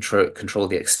ground is control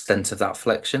the extent of that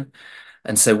flexion.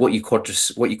 And so what your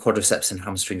quadriceps and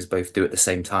hamstrings both do at the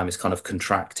same time is kind of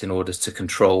contract in order to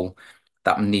control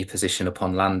that knee position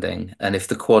upon landing. And if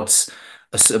the quads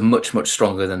are much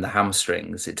stronger than the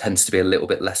hamstrings, it tends to be a little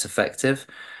bit less effective.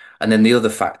 And then the other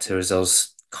factor, as I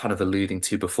was kind of alluding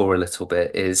to before a little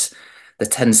bit, is there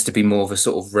tends to be more of a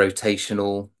sort of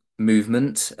rotational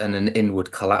movement and an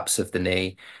inward collapse of the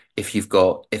knee if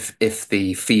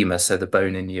the femur, so the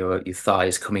bone in your thigh,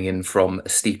 is coming in from a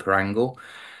steeper angle.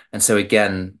 And so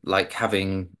again, like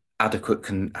having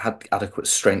had adequate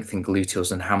strength in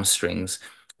gluteals and hamstrings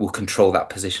will control that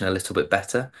position a little bit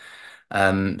better.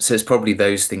 So it's probably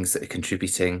those things that are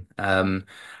contributing. I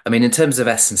mean, in terms of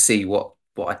S&C, what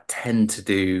I tend to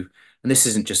do, and this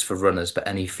isn't just for runners, but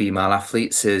any female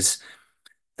athletes, is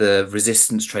the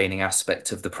resistance training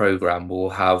aspect of the program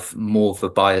will have more of a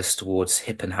bias towards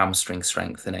hip and hamstring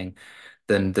strengthening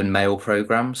than male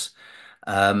programs.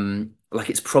 Like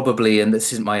it's probably, and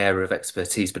this isn't my area of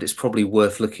expertise, but it's probably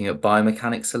worth looking at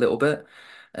biomechanics a little bit.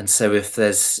 And so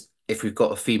if we've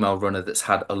got a female runner that's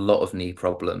had a lot of knee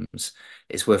problems,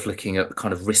 it's worth looking at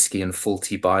kind of risky and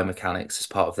faulty biomechanics as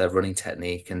part of their running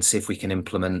technique and see if we can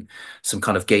implement some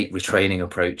kind of gait retraining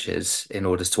approaches in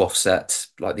order to offset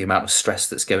like the amount of stress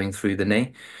that's going through the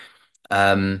knee.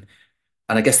 Um,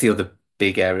 and I guess the other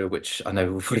big area, which I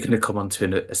know we're probably going to come on to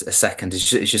in a second, is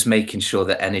just making sure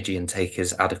that energy intake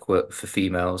is adequate for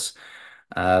females,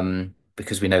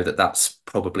 because we know that that's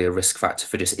probably a risk factor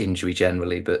for just injury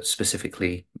generally, but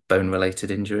specifically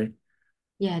bone-related injury.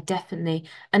 Yeah, definitely.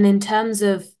 And in terms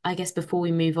of, I guess, before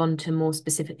we move on to more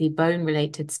specifically bone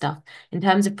related stuff, in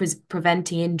terms of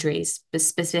preventing injuries, but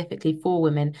specifically for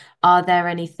women, are there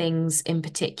any things in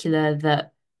particular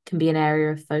that can be an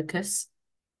area of focus?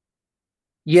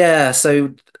 Yeah,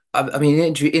 so I mean,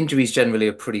 injuries generally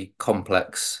are pretty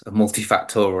complex and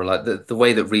multifactorial. Like the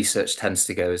way that research tends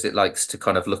to go is it likes to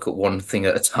kind of look at one thing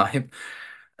at a time.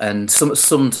 And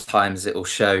sometimes it will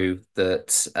show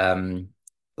that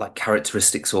like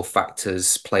characteristics or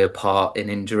factors play a part in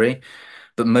injury,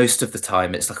 but most of the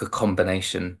time it's like a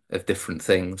combination of different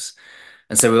things.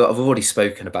 And so I've already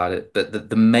spoken about it, but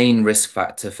the main risk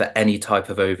factor for any type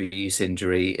of overuse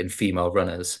injury in female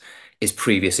runners is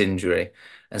previous injury.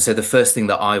 And so the first thing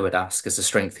that I would ask as a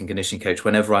strength and conditioning coach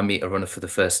whenever I meet a runner for the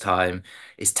first time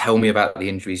is tell me about the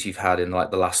injuries you've had in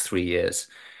like the last 3 years.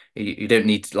 You don't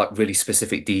need like really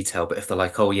specific detail, but if they're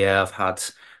like, oh yeah, I've had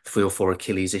 3 or 4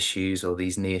 Achilles issues or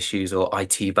these knee issues or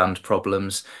IT band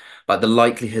problems, like the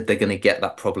likelihood they're going to get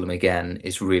that problem again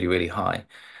is really high.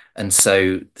 And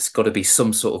so there's got to be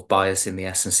some sort of bias in the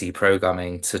S&C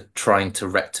programming to trying to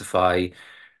rectify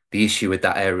the issue with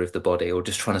that area of the body or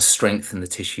just trying to strengthen the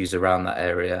tissues around that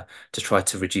area to try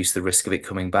to reduce the risk of it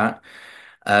coming back.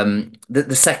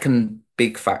 The second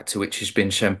big factor, which has been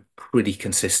shown pretty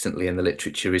consistently in the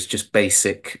literature, is just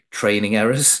basic training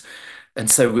errors. And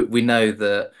so we know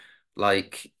that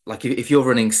like if you're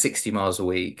running 60 miles a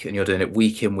week and you're doing it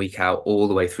week in, week out, all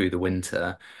the way through the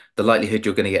winter, the likelihood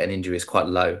you're going to get an injury is quite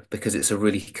low because it's a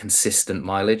really consistent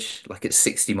mileage, like it's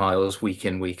 60 miles week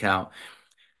in, week out.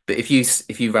 But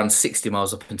if you ran 60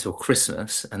 miles up until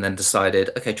Christmas and then decided,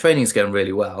 okay, training's going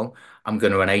really well, I'm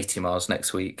going to run 80 miles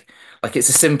next week. Like it's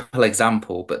a simple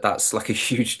example, but that's like a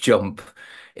huge jump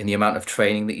in the amount of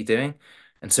training that you're doing.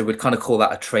 And so we'd kind of call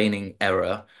that a training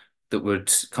error that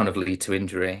would kind of lead to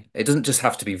injury. It doesn't just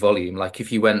have to be volume. Like if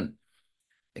you went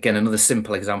again, another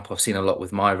simple example I've seen a lot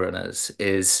with my runners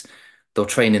is they'll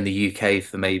train in the UK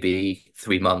for maybe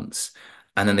 3 months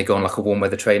and then they go on like a warm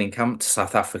weather training camp to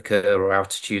South Africa or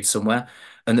altitude somewhere.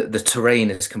 And the terrain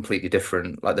is completely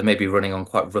different. Like they may be running on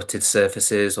quite rutted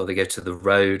surfaces, or they go to the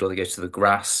road, or they go to the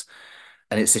grass,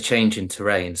 and it's a change in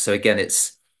terrain. So again,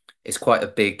 it's quite a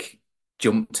big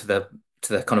jump to the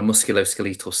kind of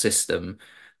musculoskeletal system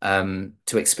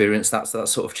to experience that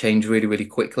sort of change really, really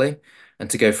quickly. And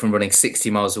to go from running 60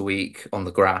 miles a week on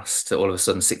the grass to all of a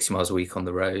sudden 60 miles a week on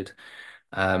the road.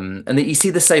 And you see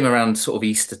the same around sort of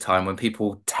Easter time when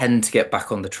people tend to get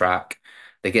back on the track,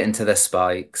 they get into their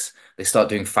spikes, they start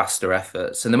doing faster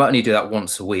efforts, and they might only do that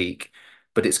once a week,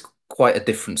 but it's quite a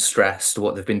different stress to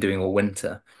what they've been doing all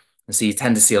winter. And so you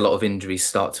tend to see a lot of injuries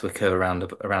start to occur around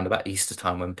about Easter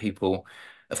time when people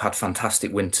have had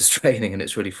fantastic winter's training and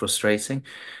it's really frustrating.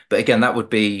 But again, that would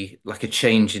be like a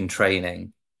change in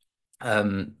training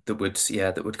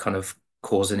that would kind of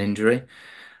cause an injury.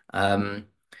 Um,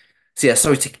 so yeah,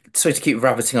 sorry to keep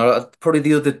rabbiting on. Probably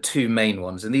the other two main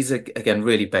ones, and these are again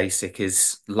really basic,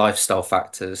 is lifestyle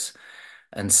factors,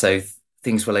 and so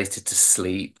things related to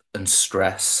sleep and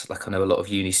stress. Like I know a lot of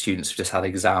uni students have just had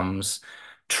exams,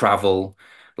 travel,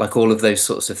 like all of those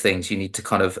sorts of things. You need to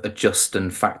kind of adjust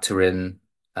and factor in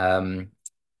um,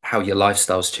 how your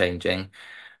lifestyle's changing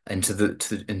into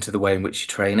the way in which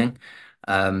you're training.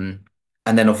 Um,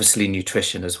 and then obviously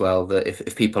nutrition as well, that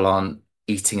if people aren't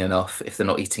eating enough, if they're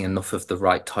not eating enough of the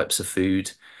right types of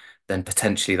food, then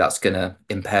potentially that's going to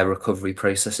impair recovery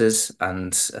processes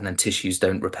and then tissues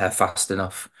don't repair fast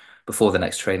enough before the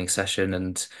next training session.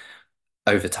 And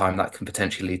over time that can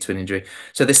potentially lead to an injury.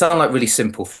 So they sound like really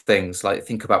simple things, like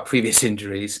think about previous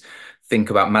injuries, think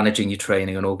about managing your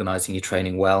training and organizing your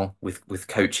training well with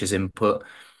coaches' input.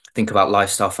 Think about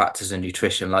lifestyle factors and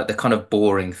nutrition. Like they're kind of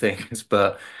boring things,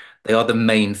 but they are the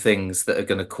main things that are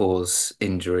going to cause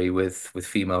injury with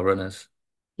female runners.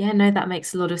 Yeah, no, that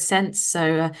makes a lot of sense.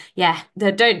 So, yeah,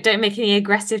 don't make any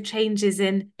aggressive changes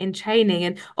in training.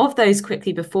 And of those,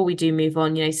 quickly before we do move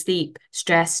on, sleep,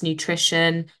 stress,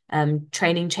 nutrition,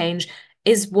 training change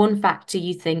is one factor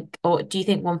you think, or do you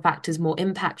think one factor is more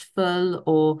impactful,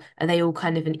 or are they all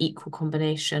kind of an equal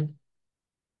combination?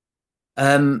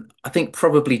 I think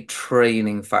probably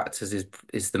training factors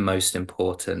is the most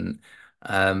important.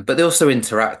 But they also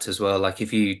interact as well. Like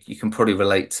if you can probably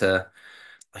relate to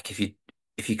like if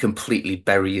you completely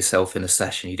bury yourself in a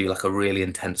session, you do like a really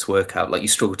intense workout, like you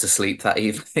struggle to sleep that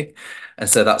evening. And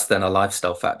so that's then a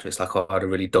lifestyle factor. It's like, oh, I had a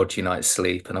really dodgy night's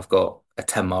sleep and I've got a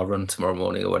 10-mile run tomorrow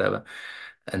morning or whatever.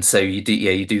 And so you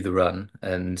do the run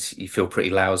and you feel pretty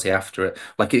lousy after it.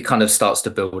 Like it kind of starts to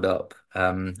build up,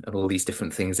 and all these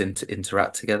different things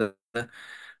interact together.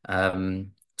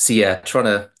 So yeah, trying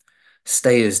to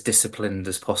stay as disciplined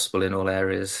as possible in all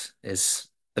areas is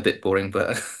a bit boring,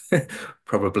 but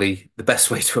probably the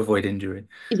best way to avoid injury.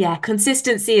 Yeah,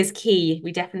 consistency is key.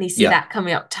 We definitely see Yeah. that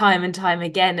coming up time and time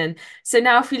again. And so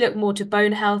now if we look more to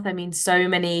bone health, I mean, so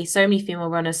many female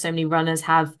runners, so many runners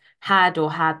have had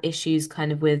or have issues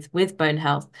kind of with bone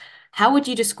health. How would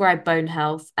you describe bone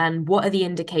health and what are the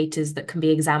indicators that can be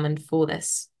examined for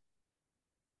this?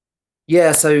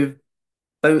 Yeah, so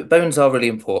bones are really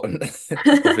important,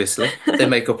 obviously. They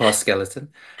make up our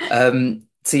skeleton.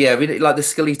 So yeah, really like the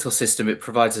skeletal system, it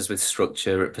provides us with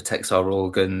structure, it protects our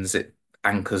organs, it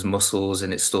anchors muscles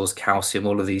and it stores calcium,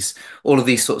 all of these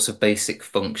sorts of basic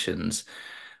functions.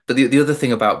 But the other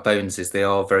thing about bones is they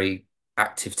are very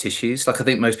active tissues. Like I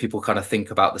think most people kind of think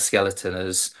about the skeleton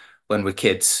as when we're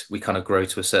kids, we kind of grow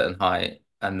to a certain height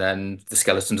and then the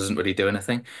skeleton doesn't really do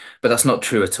anything. But that's not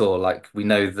true at all. Like we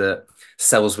know that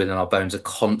cells within our bones are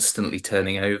constantly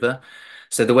turning over.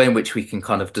 So the way in which we can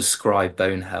kind of describe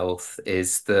bone health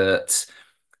is that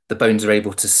the bones are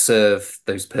able to serve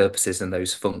those purposes and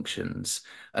those functions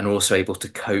and are also able to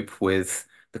cope with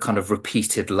the kind of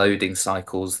repeated loading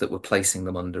cycles that we're placing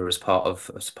them under as part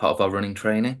of our running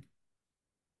training.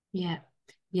 Yeah.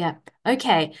 Yeah.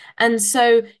 Okay. And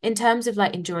so in terms of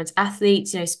like endurance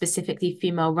athletes, specifically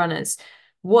female runners,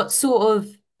 what sort of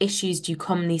issues do you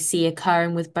commonly see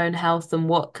occurring with bone health and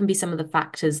what can be some of the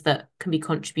factors that can be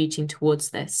contributing towards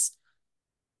this?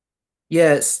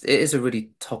 Yeah, it is a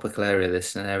really topical area,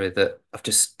 this, an area that I've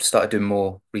just started doing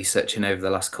more research in over the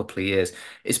last couple of years.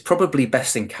 It's probably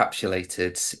best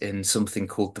encapsulated in something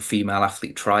called the female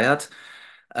athlete triad,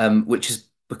 which is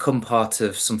become part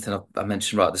of something I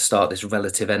mentioned right at the start, this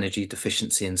relative energy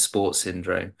deficiency in sports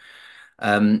syndrome.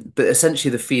 But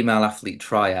essentially, the female athlete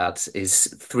triad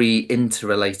is three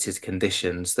interrelated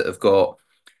conditions that have got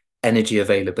energy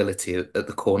availability at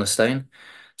the cornerstone.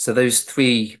 So those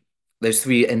three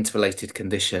interrelated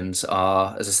conditions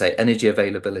are, as I say, energy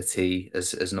availability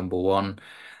as number one,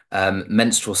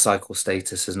 menstrual cycle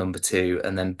status as number two,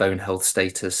 and then bone health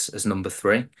status as number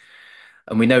three.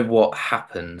 And we know what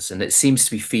happens, and it seems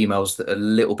to be females that are a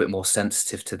little bit more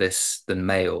sensitive to this than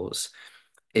males,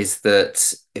 is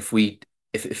that if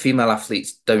female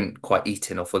athletes don't quite eat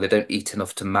enough or they don't eat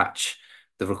enough to match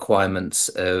the requirements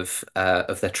of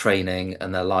their training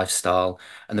and their lifestyle,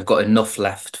 and they've got enough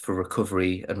left for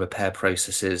recovery and repair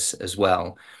processes as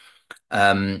well,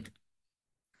 um,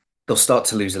 they'll start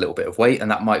to lose a little bit of weight, and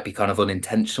that might be kind of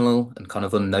unintentional and kind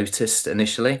of unnoticed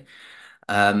initially.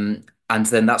 And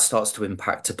then that starts to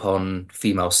impact upon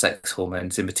female sex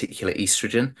hormones, in particular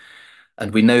estrogen.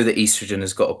 And we know that estrogen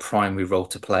has got a primary role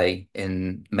to play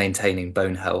in maintaining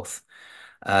bone health.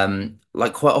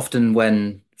 Like quite often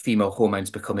when female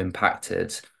hormones become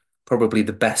impacted, probably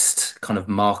the best kind of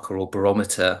marker or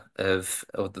barometer of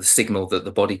the signal that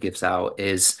the body gives out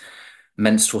is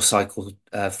menstrual cycle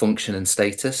function and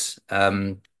status.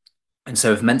 And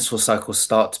so if menstrual cycles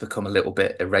start to become a little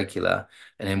bit irregular,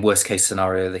 and in worst case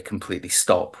scenario, they completely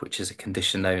stop, which is a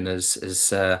condition known as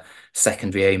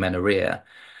secondary amenorrhea,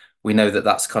 we know that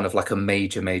that's kind of like a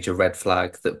major, major red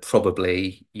flag that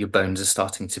probably your bones are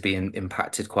starting to be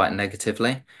impacted quite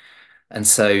negatively. And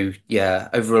so, yeah,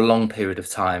 over a long period of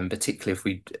time, particularly if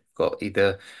we've got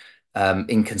either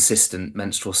inconsistent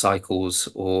menstrual cycles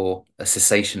or a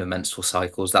cessation of menstrual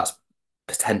cycles, that's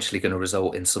potentially going to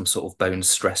result in some sort of bone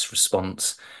stress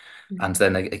response. And Mhm.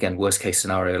 then again, worst case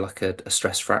scenario, like a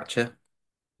stress fracture.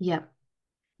 Yeah.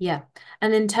 Yeah.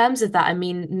 And in terms of that, I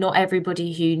mean, not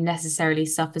everybody who necessarily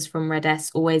suffers from red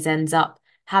S always ends up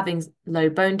having low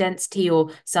bone density,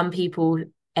 or some people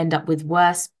end up with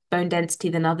worse bone density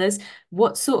than others.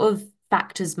 What sort of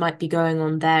factors might be going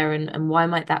on there, and why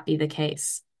might that be the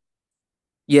case?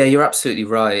 Yeah, you're absolutely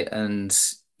right. And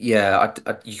yeah,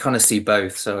 you kind of see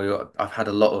both. So I've had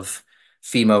a lot of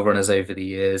female runners over the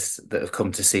years that have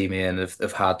come to see me and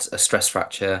have had a stress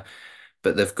fracture,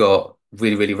 but they've got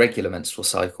really, really regular menstrual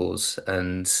cycles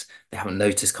and they haven't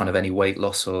noticed kind of any weight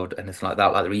loss or anything like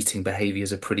that. Like their eating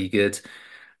behaviors are pretty good.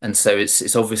 And so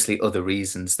it's obviously other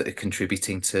reasons that are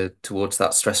contributing towards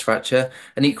that stress fracture.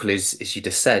 And equally, as you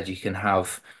just said, you can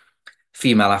have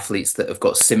female athletes that have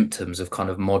got symptoms of kind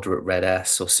of moderate red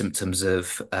S or symptoms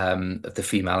of the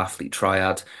female athlete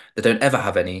triad that don't ever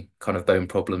have any kind of bone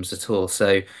problems at all.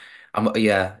 So,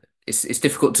 yeah, it's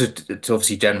difficult to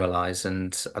obviously generalize,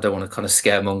 and I don't want to kind of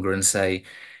scaremonger and say,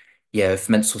 yeah, if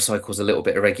menstrual cycle's a little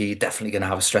bit irregular, you're definitely going to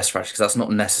have a stress fracture because that's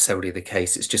not necessarily the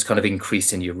case. It's just kind of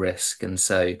increasing your risk, and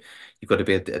so you've got to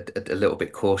be a little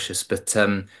bit cautious. But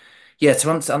yeah,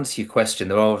 to answer your question,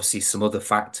 there are obviously some other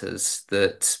factors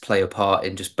that play a part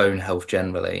in just bone health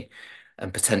generally,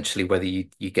 and potentially whether you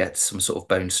get some sort of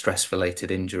bone stress related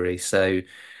injury. So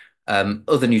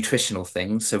other nutritional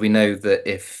things. So we know that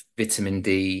if vitamin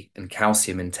D and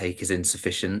calcium intake is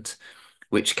insufficient,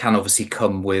 which can obviously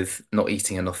come with not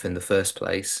eating enough in the first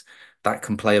place, that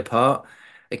can play a part.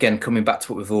 Again, coming back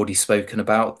to what we've already spoken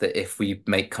about, that if we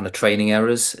make kind of training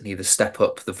errors and either step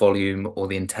up the volume or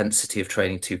the intensity of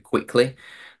training too quickly,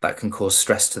 that can cause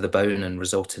stress to the bone and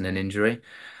result in an injury.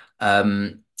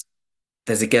 Um,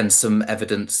 there's again some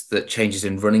evidence that changes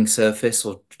in running surface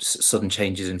or sudden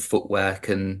changes in footwear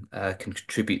can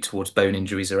contribute towards bone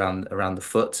injuries around the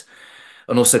foot,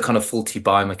 and also kind of faulty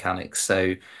biomechanics.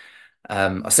 So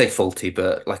I say faulty,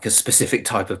 but like a specific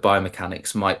type of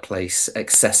biomechanics might place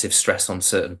excessive stress on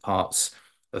certain parts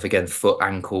of, again, foot,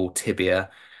 ankle, tibia,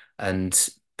 and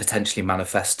potentially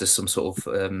manifest as some sort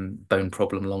of bone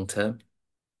problem long term.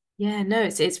 Yeah, no,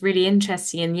 it's really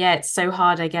interesting. And yeah, it's so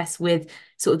hard, I guess, with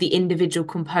sort of the individual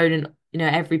component,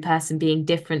 every person being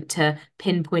different, to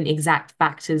pinpoint exact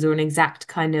factors or an exact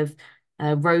kind of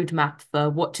roadmap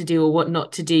for what to do or what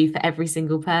not to do for every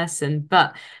single person.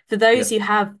 But for those Yeah. who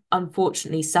have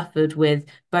unfortunately suffered with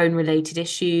bone related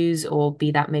issues, or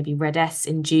be that maybe red S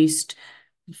induced,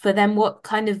 for them, what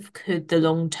kind of could the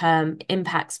long-term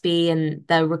impacts be, and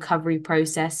the recovery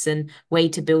process and way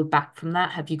to build back from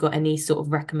that? Have you got any sort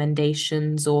of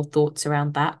recommendations or thoughts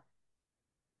around that?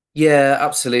 Yeah,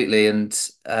 absolutely. And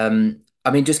I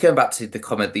mean, just going back to the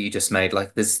comment that you just made,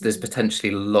 like there's Mm.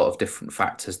 potentially a lot of different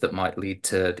factors that might lead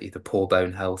to either poor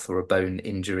bone health or a bone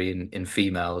injury in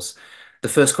females. The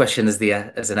first question as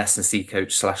an S&C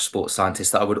coach slash sports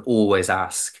scientist that I would always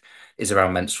ask is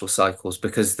around menstrual cycles,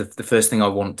 because the first thing I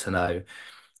want to know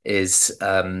is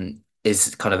kind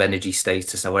of energy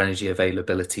status or energy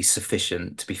availability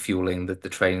sufficient to be fueling the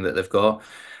training that they've got.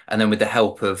 And then with the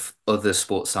help of other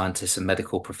sports scientists and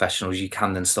medical professionals, you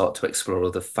can then start to explore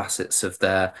other facets of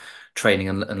their training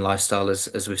and lifestyle,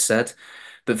 as we've said.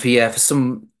 But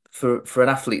for an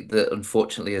athlete that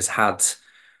unfortunately has had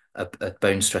a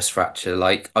bone stress fracture,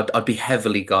 like I'd be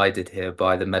heavily guided here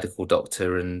by the medical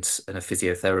doctor and a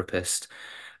physiotherapist,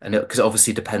 and because it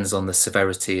obviously depends on the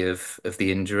severity of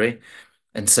the injury.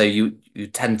 And so you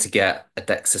tend to get a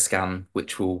DEXA scan,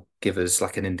 which will give us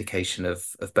like an indication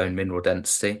of bone mineral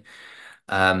density,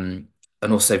 um,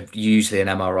 and also usually an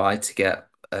MRI to get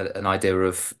an idea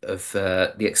of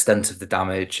the extent of the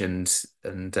damage and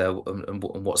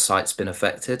what site's been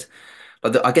affected.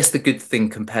 But I guess the good thing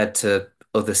compared to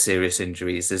other serious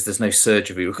injuries is there's no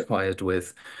surgery required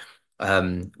with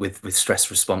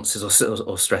stress responses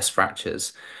or stress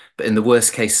fractures. But in the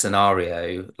worst case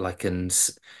scenario,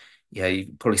 yeah,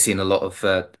 you've probably seen a lot of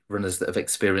runners that have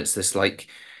experienced this. Like,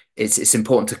 it's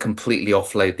important to completely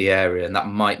offload the area, and that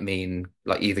might mean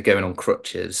like either going on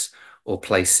crutches or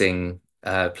placing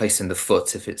the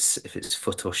foot if it's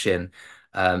foot or shin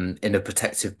in a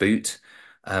protective boot.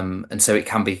 And so it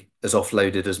can be as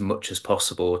offloaded as much as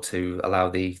possible to allow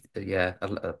the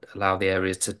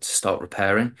area to start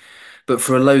repairing. But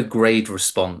for a low grade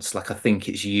response, like I think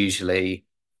it's usually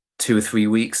 2 or 3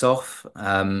 weeks off.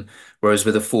 Whereas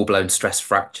with a full-blown stress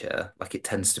fracture, like it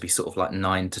tends to be sort of like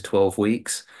 9 to 12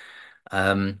 weeks.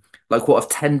 Like what I've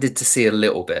tended to see a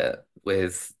little bit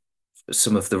with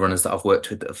some of the runners that I've worked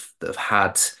with that have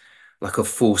had like a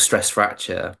full stress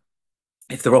fracture,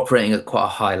 if they're operating at quite a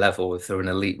high level, if they're an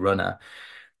elite runner,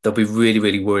 they'll be really,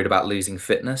 really worried about losing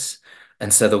fitness.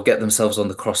 And so they'll get themselves on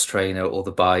the cross trainer or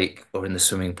the bike or in the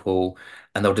swimming pool,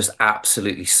 and they'll just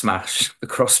absolutely smash the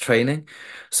cross training,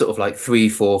 sort of like 3,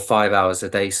 4, 5 hours a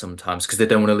day sometimes, because they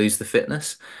don't want to lose the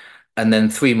fitness. And then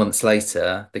 3 months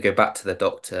later, they go back to their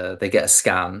doctor, they get a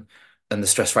scan, and the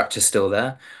stress fracture's still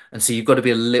there. And so you've got to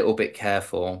be a little bit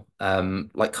careful,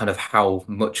 like kind of how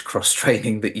much cross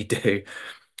training that you do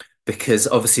because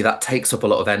obviously that takes up a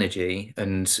lot of energy,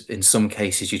 and in some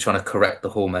cases you're trying to correct the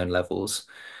hormone levels.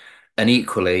 And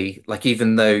equally, like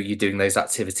even though you're doing those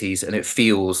activities and it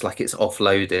feels like it's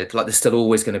offloaded, like there's still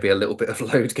always going to be a little bit of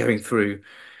load going through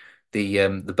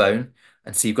the bone.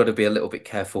 And so you've got to be a little bit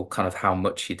careful kind of how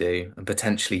much you do and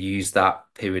potentially use that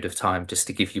period of time just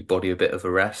to give your body a bit of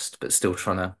a rest, but still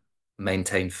trying to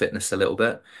maintain fitness a little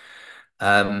bit.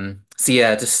 So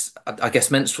yeah, just I guess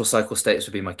menstrual cycle status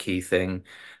would be my key thing.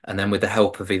 And then with the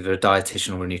help of either a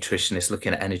dietitian or a nutritionist,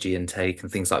 looking at energy intake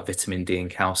and things like vitamin D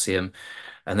and calcium.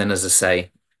 And then, as I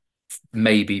say,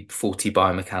 maybe faulty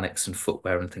biomechanics and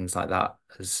footwear and things like that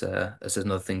as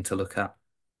another thing to look at.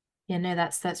 Yeah, no,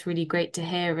 that's really great to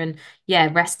hear. And yeah,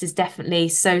 rest is definitely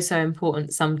so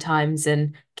important sometimes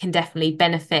and can definitely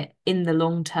benefit in the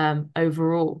long term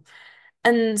overall.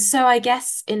 And so I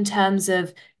guess in terms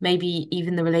of maybe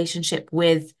even the relationship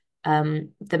with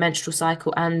the menstrual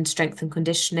cycle and strength and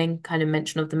conditioning, kind of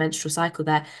mention of the menstrual cycle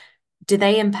there, do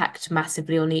they impact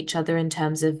massively on each other in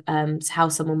terms of how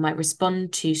someone might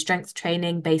respond to strength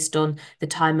training based on the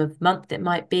time of month it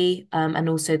might be, and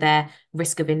also their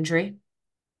risk of injury?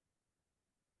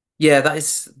 Yeah, that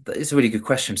is a really good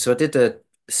question. So I did a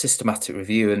systematic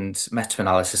review and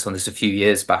meta-analysis on this a few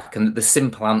years back, and the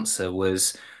simple answer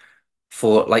was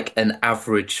for like an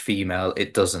average female,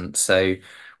 it doesn't. So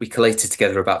we collated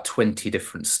together about 20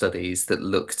 different studies that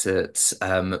looked at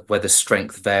whether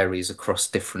strength varies across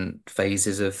different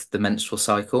phases of the menstrual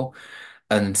cycle.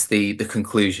 And the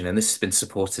conclusion, and this has been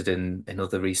supported in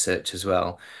other research as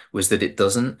well, was that it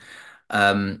doesn't.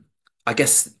 Um, I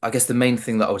guess the main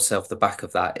thing that I would say off the back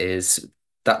of that is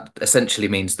that essentially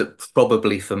means that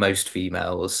probably for most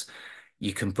females,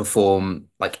 you can perform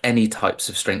like any types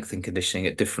of strength and conditioning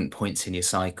at different points in your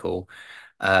cycle.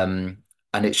 Um,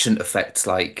 and it shouldn't affect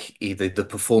like either the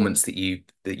performance that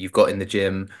you've got in the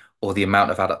gym or the amount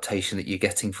of adaptation that you're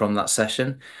getting from that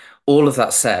session. All of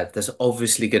that said, there's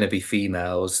obviously going to be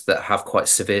females that have quite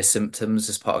severe symptoms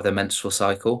as part of their menstrual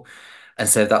cycle. And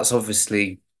so that's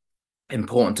obviously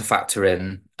important to factor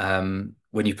in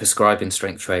when you're prescribing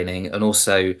strength training and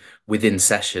also within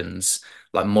sessions,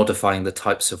 like modifying the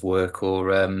types of work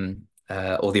or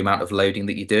the amount of loading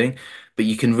that you're doing. But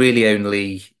you can really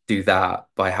only do that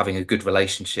by having a good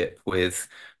relationship with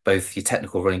both your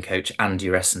technical running coach and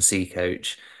your S&C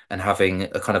coach and having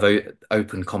a kind of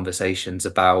open conversations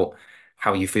about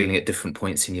how you're feeling at different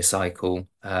points in your cycle.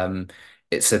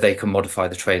 It's so they can modify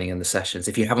the training and the sessions.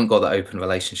 If you haven't got that open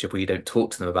relationship or you don't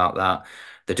talk to them about that,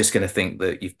 they're just going to think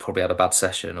that you've probably had a bad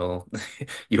session or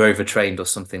you're overtrained or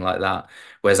something like that.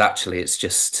 Whereas actually, it's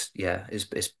just yeah, it's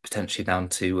potentially down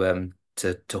to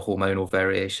hormonal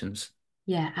variations.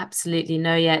 Yeah, absolutely.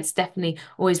 No, yeah, it's definitely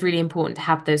always really important to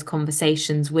have those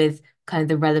conversations with kind of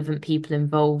the relevant people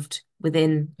involved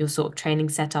within your sort of training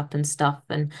setup and stuff.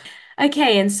 And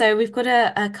okay, and so we've got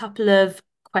a couple of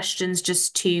questions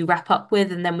just to wrap up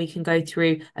with, and then we can go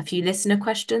through a few listener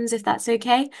questions if that's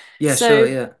okay. Yeah, sure, So,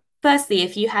 yeah. firstly,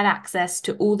 if you had access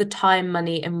to all the time,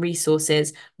 money, and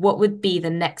resources, what would be the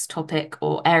next topic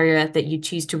or area that you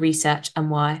choose to research and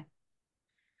why?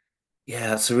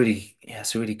 It's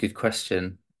a really good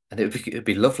question. And it'd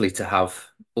be lovely to have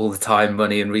all the time,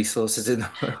 money, and resources in the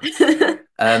world.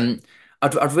 Um,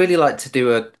 I'd really like to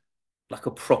do a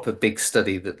proper big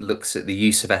study that looks at the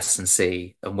use of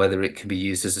S&C and whether it can be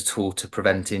used as a tool to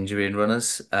prevent injury in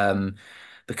runners.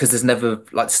 Because there's never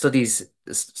like studies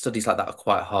like that are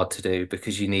quite hard to do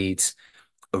because you need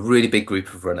a really big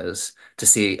group of runners to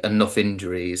see enough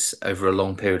injuries over a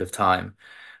long period of time.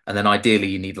 And then ideally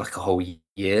you need like a whole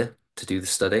year to do the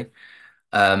study.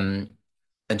 Um,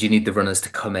 and you need the runners to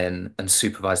come in and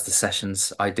supervise the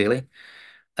sessions ideally.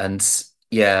 And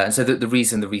yeah, and so the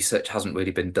reason the research hasn't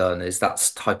really been done is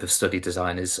that type of study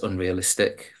design is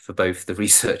unrealistic for both the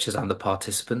researchers and the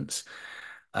participants.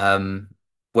 Um,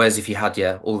 Whereas if you had,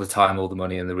 yeah, all the time, all the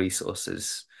money and the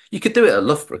resources, you could do it at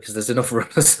Loughborough because there's enough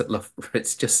runners at Loughborough.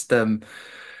 It's just,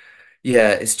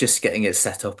 yeah, it's just getting it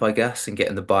set up, I guess, and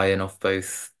getting the buy-in off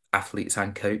both athletes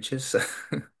and coaches.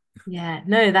 Yeah,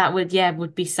 no, that would, yeah,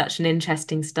 would be such an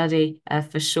interesting study,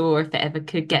 for sure, if it ever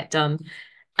could get done.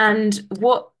 And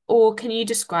what, or can you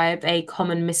describe a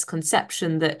common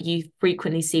misconception that you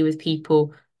frequently see with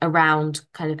people around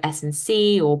kind of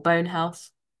S&C or bone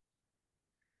health?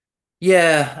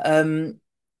 Yeah,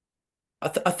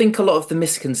 I think a lot of the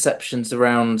misconceptions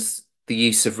around the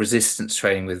use of resistance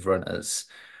training with runners,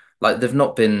 like they've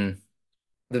not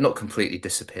completely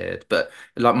disappeared, but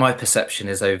like my perception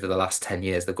is over the last 10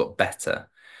 years they've got better.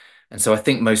 And so I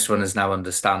think most runners now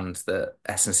understand that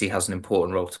S&C has an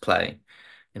important role to play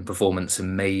in performance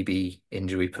and maybe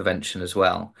injury prevention as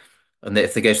well. And that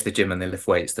if they go to the gym and they lift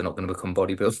weights, they're not going to become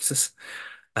bodybuilders.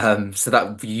 So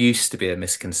that used to be a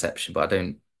misconception, but I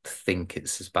don't think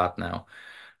it's as bad now.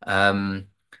 Um,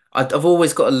 I've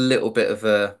always got a little bit of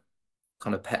a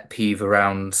kind of pet peeve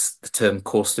around the term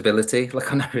core stability.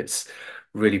 Like I know it's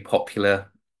really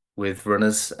popular with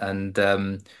runners, and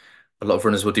a lot of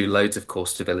runners will do loads of core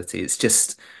stability. It's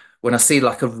just when I see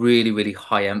like a really, really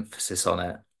high emphasis on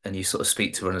it, and you sort of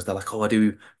speak to runners, they're like, "Oh, I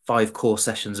do 5 core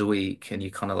sessions a week," and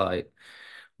you kind of like,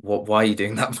 "What? Why are you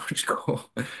doing that much core?"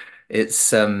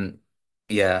 It's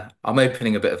yeah, I'm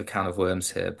opening a bit of a can of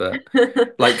worms here, but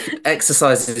like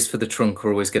exercises for the trunk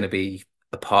are always going to be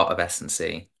a part of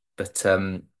S&C, but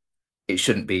it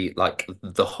shouldn't be like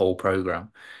the whole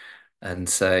program. And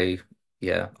so,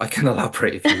 yeah, I can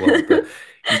elaborate if you want, but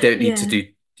you don't need to Yeah. do,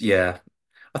 yeah.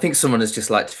 I think someone is just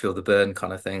like to feel the burn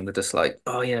kind of thing. They're just like,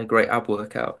 oh yeah, great ab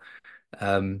workout.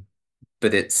 Um,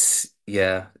 but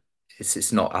yeah,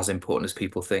 it's not as important as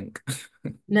people think.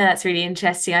 No, that's really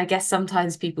interesting. I guess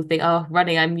sometimes people think, oh,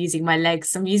 running, I'm using my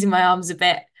legs, I'm using my arms a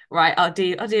bit. Right, I'll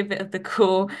do a bit of the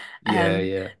core. Yeah,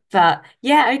 yeah. But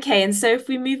yeah, okay. And so if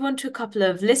we move on to a couple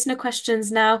of listener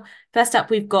questions now. First up,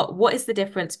 we've got what is the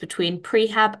difference between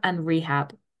prehab and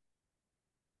rehab?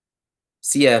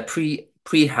 So yeah,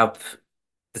 prehab,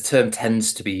 the term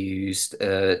tends to be used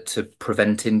to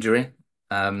prevent injury.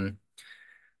 Um,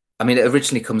 I mean, it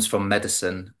originally comes from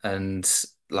medicine and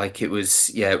like it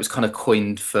was kind of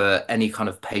coined for any kind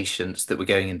of patients that were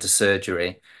going into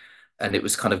surgery. And it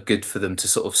was kind of good for them to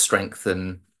sort of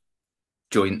strengthen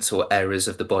joints or areas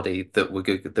of the body that were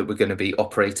good, that were going to be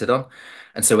operated on.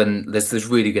 And so when there's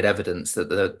really good evidence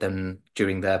that then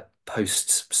during their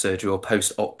post-surgery or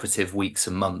post-operative weeks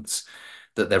and months,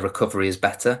 that their recovery is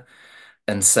better.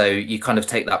 And so you kind of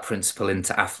take that principle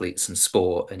into athletes and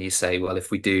sport, and you say, well,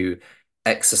 if we do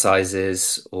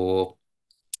exercises or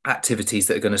activities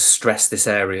that are going to stress this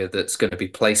area that's going to be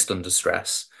placed under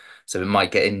stress, so it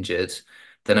might get injured,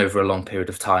 then over a long period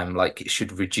of time, like it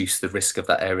should reduce the risk of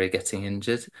that area getting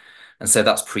injured. And so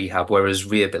that's prehab, whereas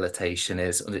rehabilitation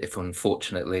is if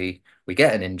unfortunately we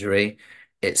get an injury,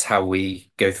 it's how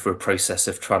we go through a process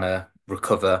of trying to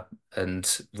recover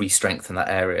and re-strengthen that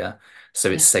area so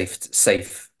it's Yeah.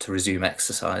 safe to resume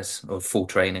exercise or full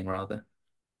training rather.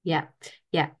 Yeah.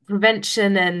 Yeah.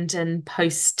 Prevention and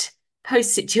post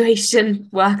situation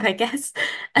work, I guess.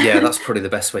 Yeah, that's probably the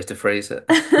best way to phrase it.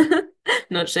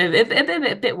 Not sure, a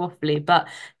bit waffly, but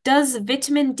does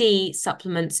vitamin D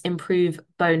supplements improve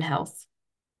bone health?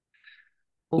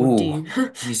 or do Ooh, you?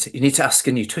 you need to ask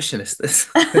a nutritionist this.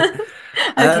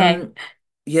 Okay. Um,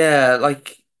 yeah,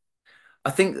 like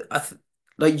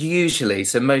like usually,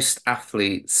 so most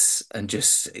athletes and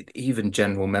just even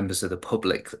general members of the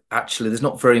public, actually, there's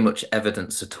not very much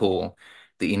evidence at all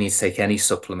that you need to take any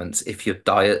supplements if your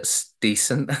diet's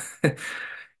decent.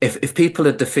 If people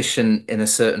are deficient in a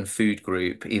certain food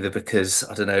group, either because,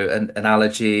 I don't know, an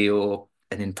allergy or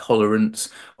an intolerance,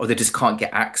 or they just can't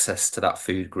get access to that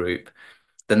food group,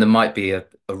 then there might be a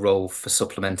role for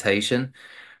supplementation.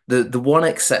 The one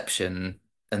exception,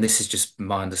 and this is just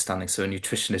my understanding, so a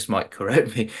nutritionist might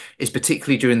correct me, is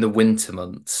particularly during the winter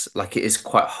months. Like it is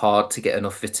quite hard to get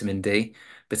enough vitamin D,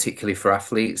 particularly for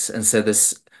athletes. And so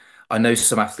I know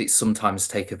some athletes sometimes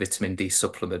take a vitamin D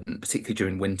supplement, particularly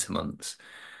during winter months,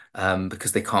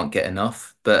 because they can't get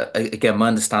enough. But again, my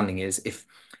understanding is if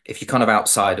you're kind of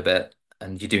outside a bit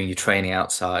and you're doing your training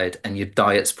outside and your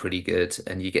diet's pretty good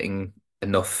and you're getting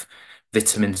enough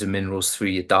vitamins and minerals through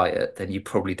your diet, then you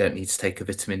probably don't need to take a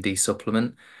vitamin D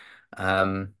supplement.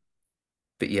 Um,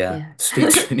 but yeah, Yeah.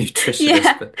 speak to a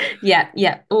nutritionist. Yeah. But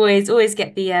Yeah. Always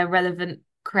get the relevant,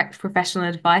 correct professional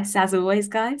advice, as always,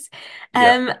 guys.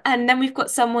 yeah, And then we've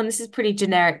got someone, this is pretty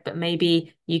generic, but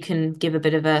maybe you can give a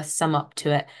bit of a sum up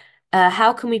to it.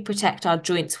 How can we protect our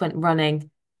joints when running?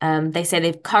 They say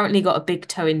they've currently got a big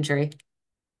toe injury.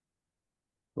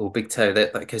 or big toe.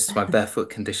 That goes to my barefoot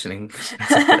conditioning.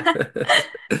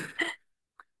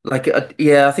 Like,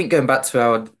 yeah, I think going back to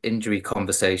our injury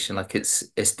conversation, like it's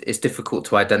difficult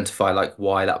to identify like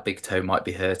why that big toe might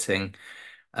be hurting.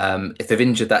 If they've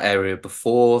injured that area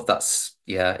before, that's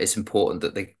yeah, it's important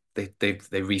that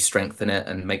they re-strengthen it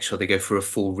and make sure they go through a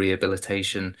full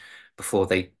rehabilitation before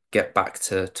they get back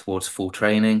to towards full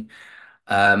training.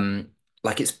 Um,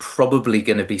 like it's probably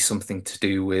going to be something to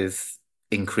do with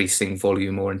increasing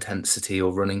volume or intensity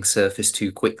or running surface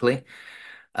too quickly.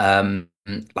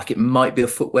 Like it might be a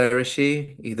footwear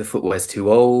issue. Either footwear's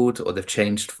too old or they've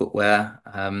changed footwear.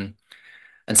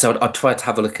 And so I'd try to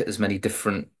have a look at as many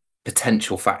different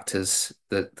potential factors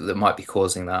that might be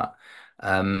causing that.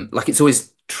 Like it's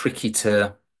always tricky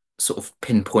to sort of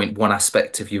pinpoint one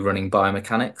aspect of your running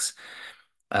biomechanics.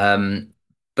 Um,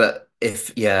 but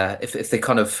if they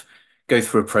kind of go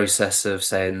through a process of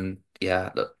saying,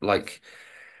 yeah, look, like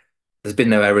there's been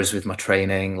no errors with my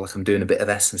training. Like I'm doing a bit of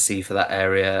S&C for that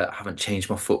area. I haven't changed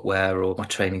my footwear or my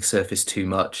training surface too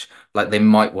much. Like they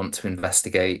might want to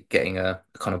investigate getting a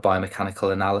kind of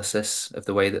biomechanical analysis of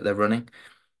the way that they're running.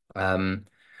 Um,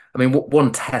 I mean,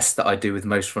 one test that I do with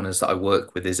most runners that I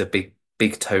work with is a big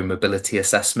toe mobility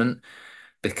assessment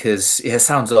because yeah, it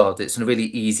sounds odd. It's a really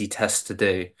easy test to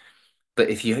do, but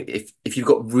if you've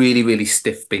got really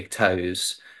stiff big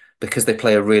toes, because they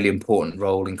play a really important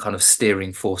role in kind of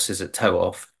steering forces at toe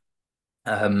off,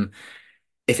 um,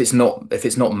 if it's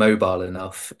not mobile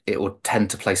enough, it will tend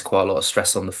to place quite a lot of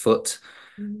stress on the foot.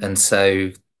 And Mm.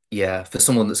 so yeah, for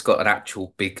someone that's got an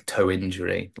actual big toe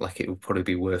injury, like it would probably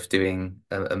be worth doing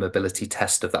a mobility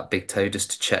test of that big toe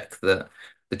just to check that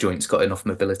the joint's got enough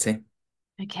mobility.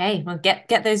 Okay, well, get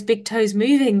those big toes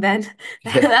moving then.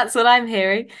 Yeah. That's what I'm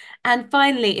hearing. And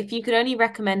finally, if you could only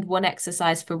recommend one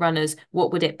exercise for runners,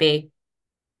 what would it be?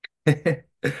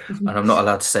 And I'm not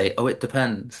allowed to say, oh, it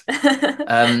depends.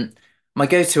 Um, my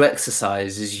go-to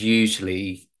exercise is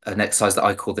usually an exercise that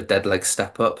I call the dead leg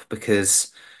step up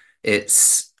because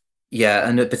it's yeah,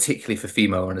 and particularly for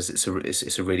female runners, it's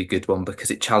a really good one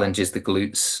because it challenges the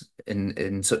glutes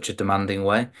in such a demanding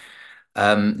way.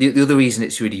 The other reason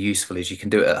it's really useful is you can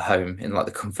do it at home in like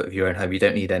the comfort of your own home. You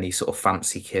don't need any sort of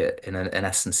fancy kit in an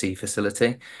S&C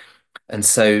facility. And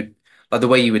so, like the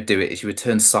way you would do it is you would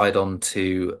turn side on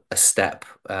to a step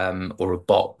or a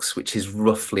box, which is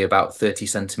roughly about 30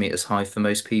 centimeters high for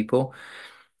most people.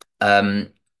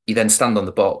 Um, you then stand on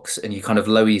the box and you kind of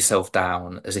lower yourself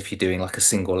down as if you're doing like a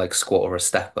single leg squat or a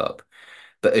step up.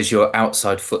 But as your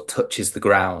outside foot touches the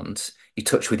ground, you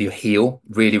touch with your heel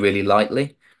really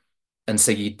lightly. And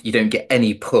so you don't get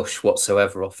any push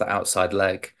whatsoever off the outside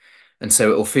leg. And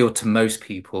so it will feel to most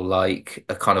people like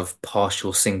a kind of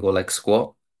partial single leg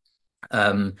squat.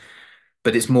 Um,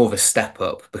 but it's more of a step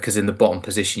up because in the bottom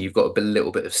position, you've got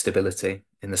little bit of stability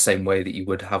in the same way that you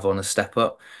would have on a step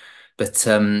up. But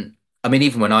I mean,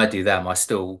 even when I do them,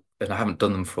 and I haven't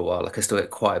done them for a while, like I still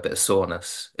get quite a bit of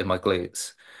soreness in my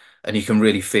glutes. And you can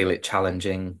really feel it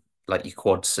challenging like your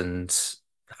quads and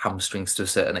hamstrings to a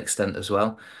certain extent as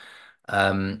well.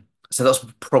 So that's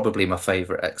probably my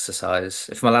favorite exercise.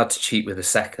 If I'm allowed to cheat with a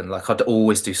second, like I'd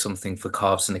always do something for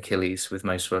calves and Achilles with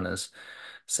most runners.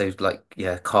 So like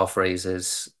yeah, calf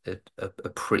raises are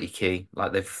pretty key.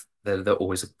 Like they're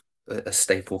always a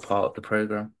staple part of the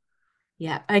program.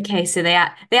 Yeah. Okay. So they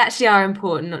actually are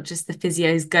important, not just the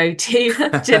physio's go-to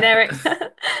generic.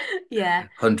 Yeah.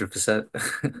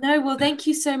 100%. No, well, thank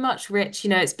you so much, Rich.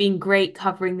 It's been great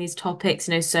covering these topics,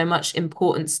 so much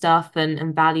important stuff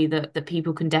and value that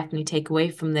people can definitely take away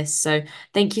from this. So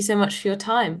thank you so much for your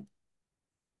time.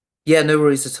 Yeah, no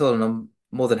worries at all. And I'm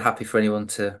more than happy for anyone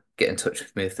to get in touch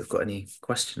with me if they've got any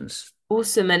questions.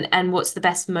 Awesome. And what's the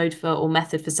best mode for or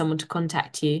method for someone to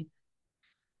contact you?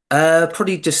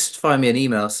 Probably just find me an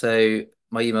email. So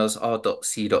my email's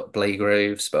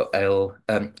r.c.blagrove, spelled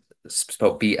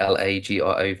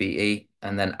Blagrove,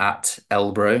 and then at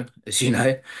elbro, as you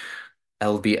know,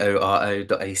 lboro.ac.uk.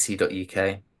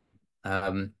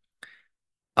 Um,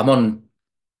 I'm on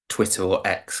Twitter or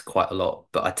X quite a lot,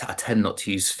 but I tend not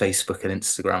to use Facebook and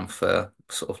Instagram for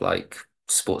sort of like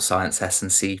sports science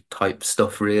S&C type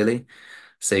stuff, really.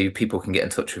 So people can get in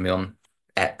touch with me on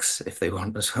X if they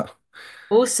want as well.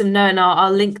 Awesome. No, and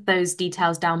I'll link those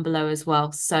details down below as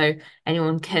well, so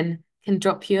anyone can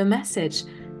drop you a message.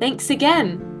 Thanks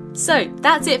again. So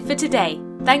that's it for today.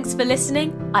 Thanks for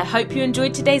listening. I hope you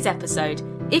enjoyed today's episode.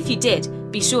 If you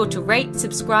did, be sure to rate,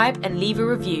 subscribe, and leave a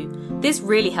review. This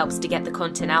really helps to get the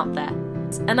content out there.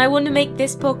 And I want to make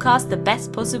this podcast the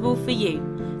best possible for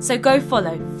you. So go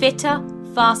follow Fitter,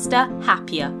 Faster,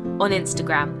 Happier on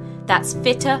Instagram. That's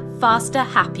Fitter, Faster,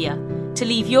 Happier, to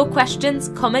leave your questions,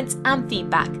 comments, and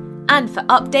feedback, and for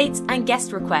updates and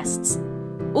guest requests.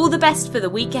 All the best for the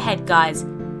week ahead, guys.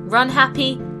 Run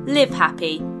happy, live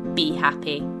happy, be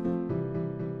happy.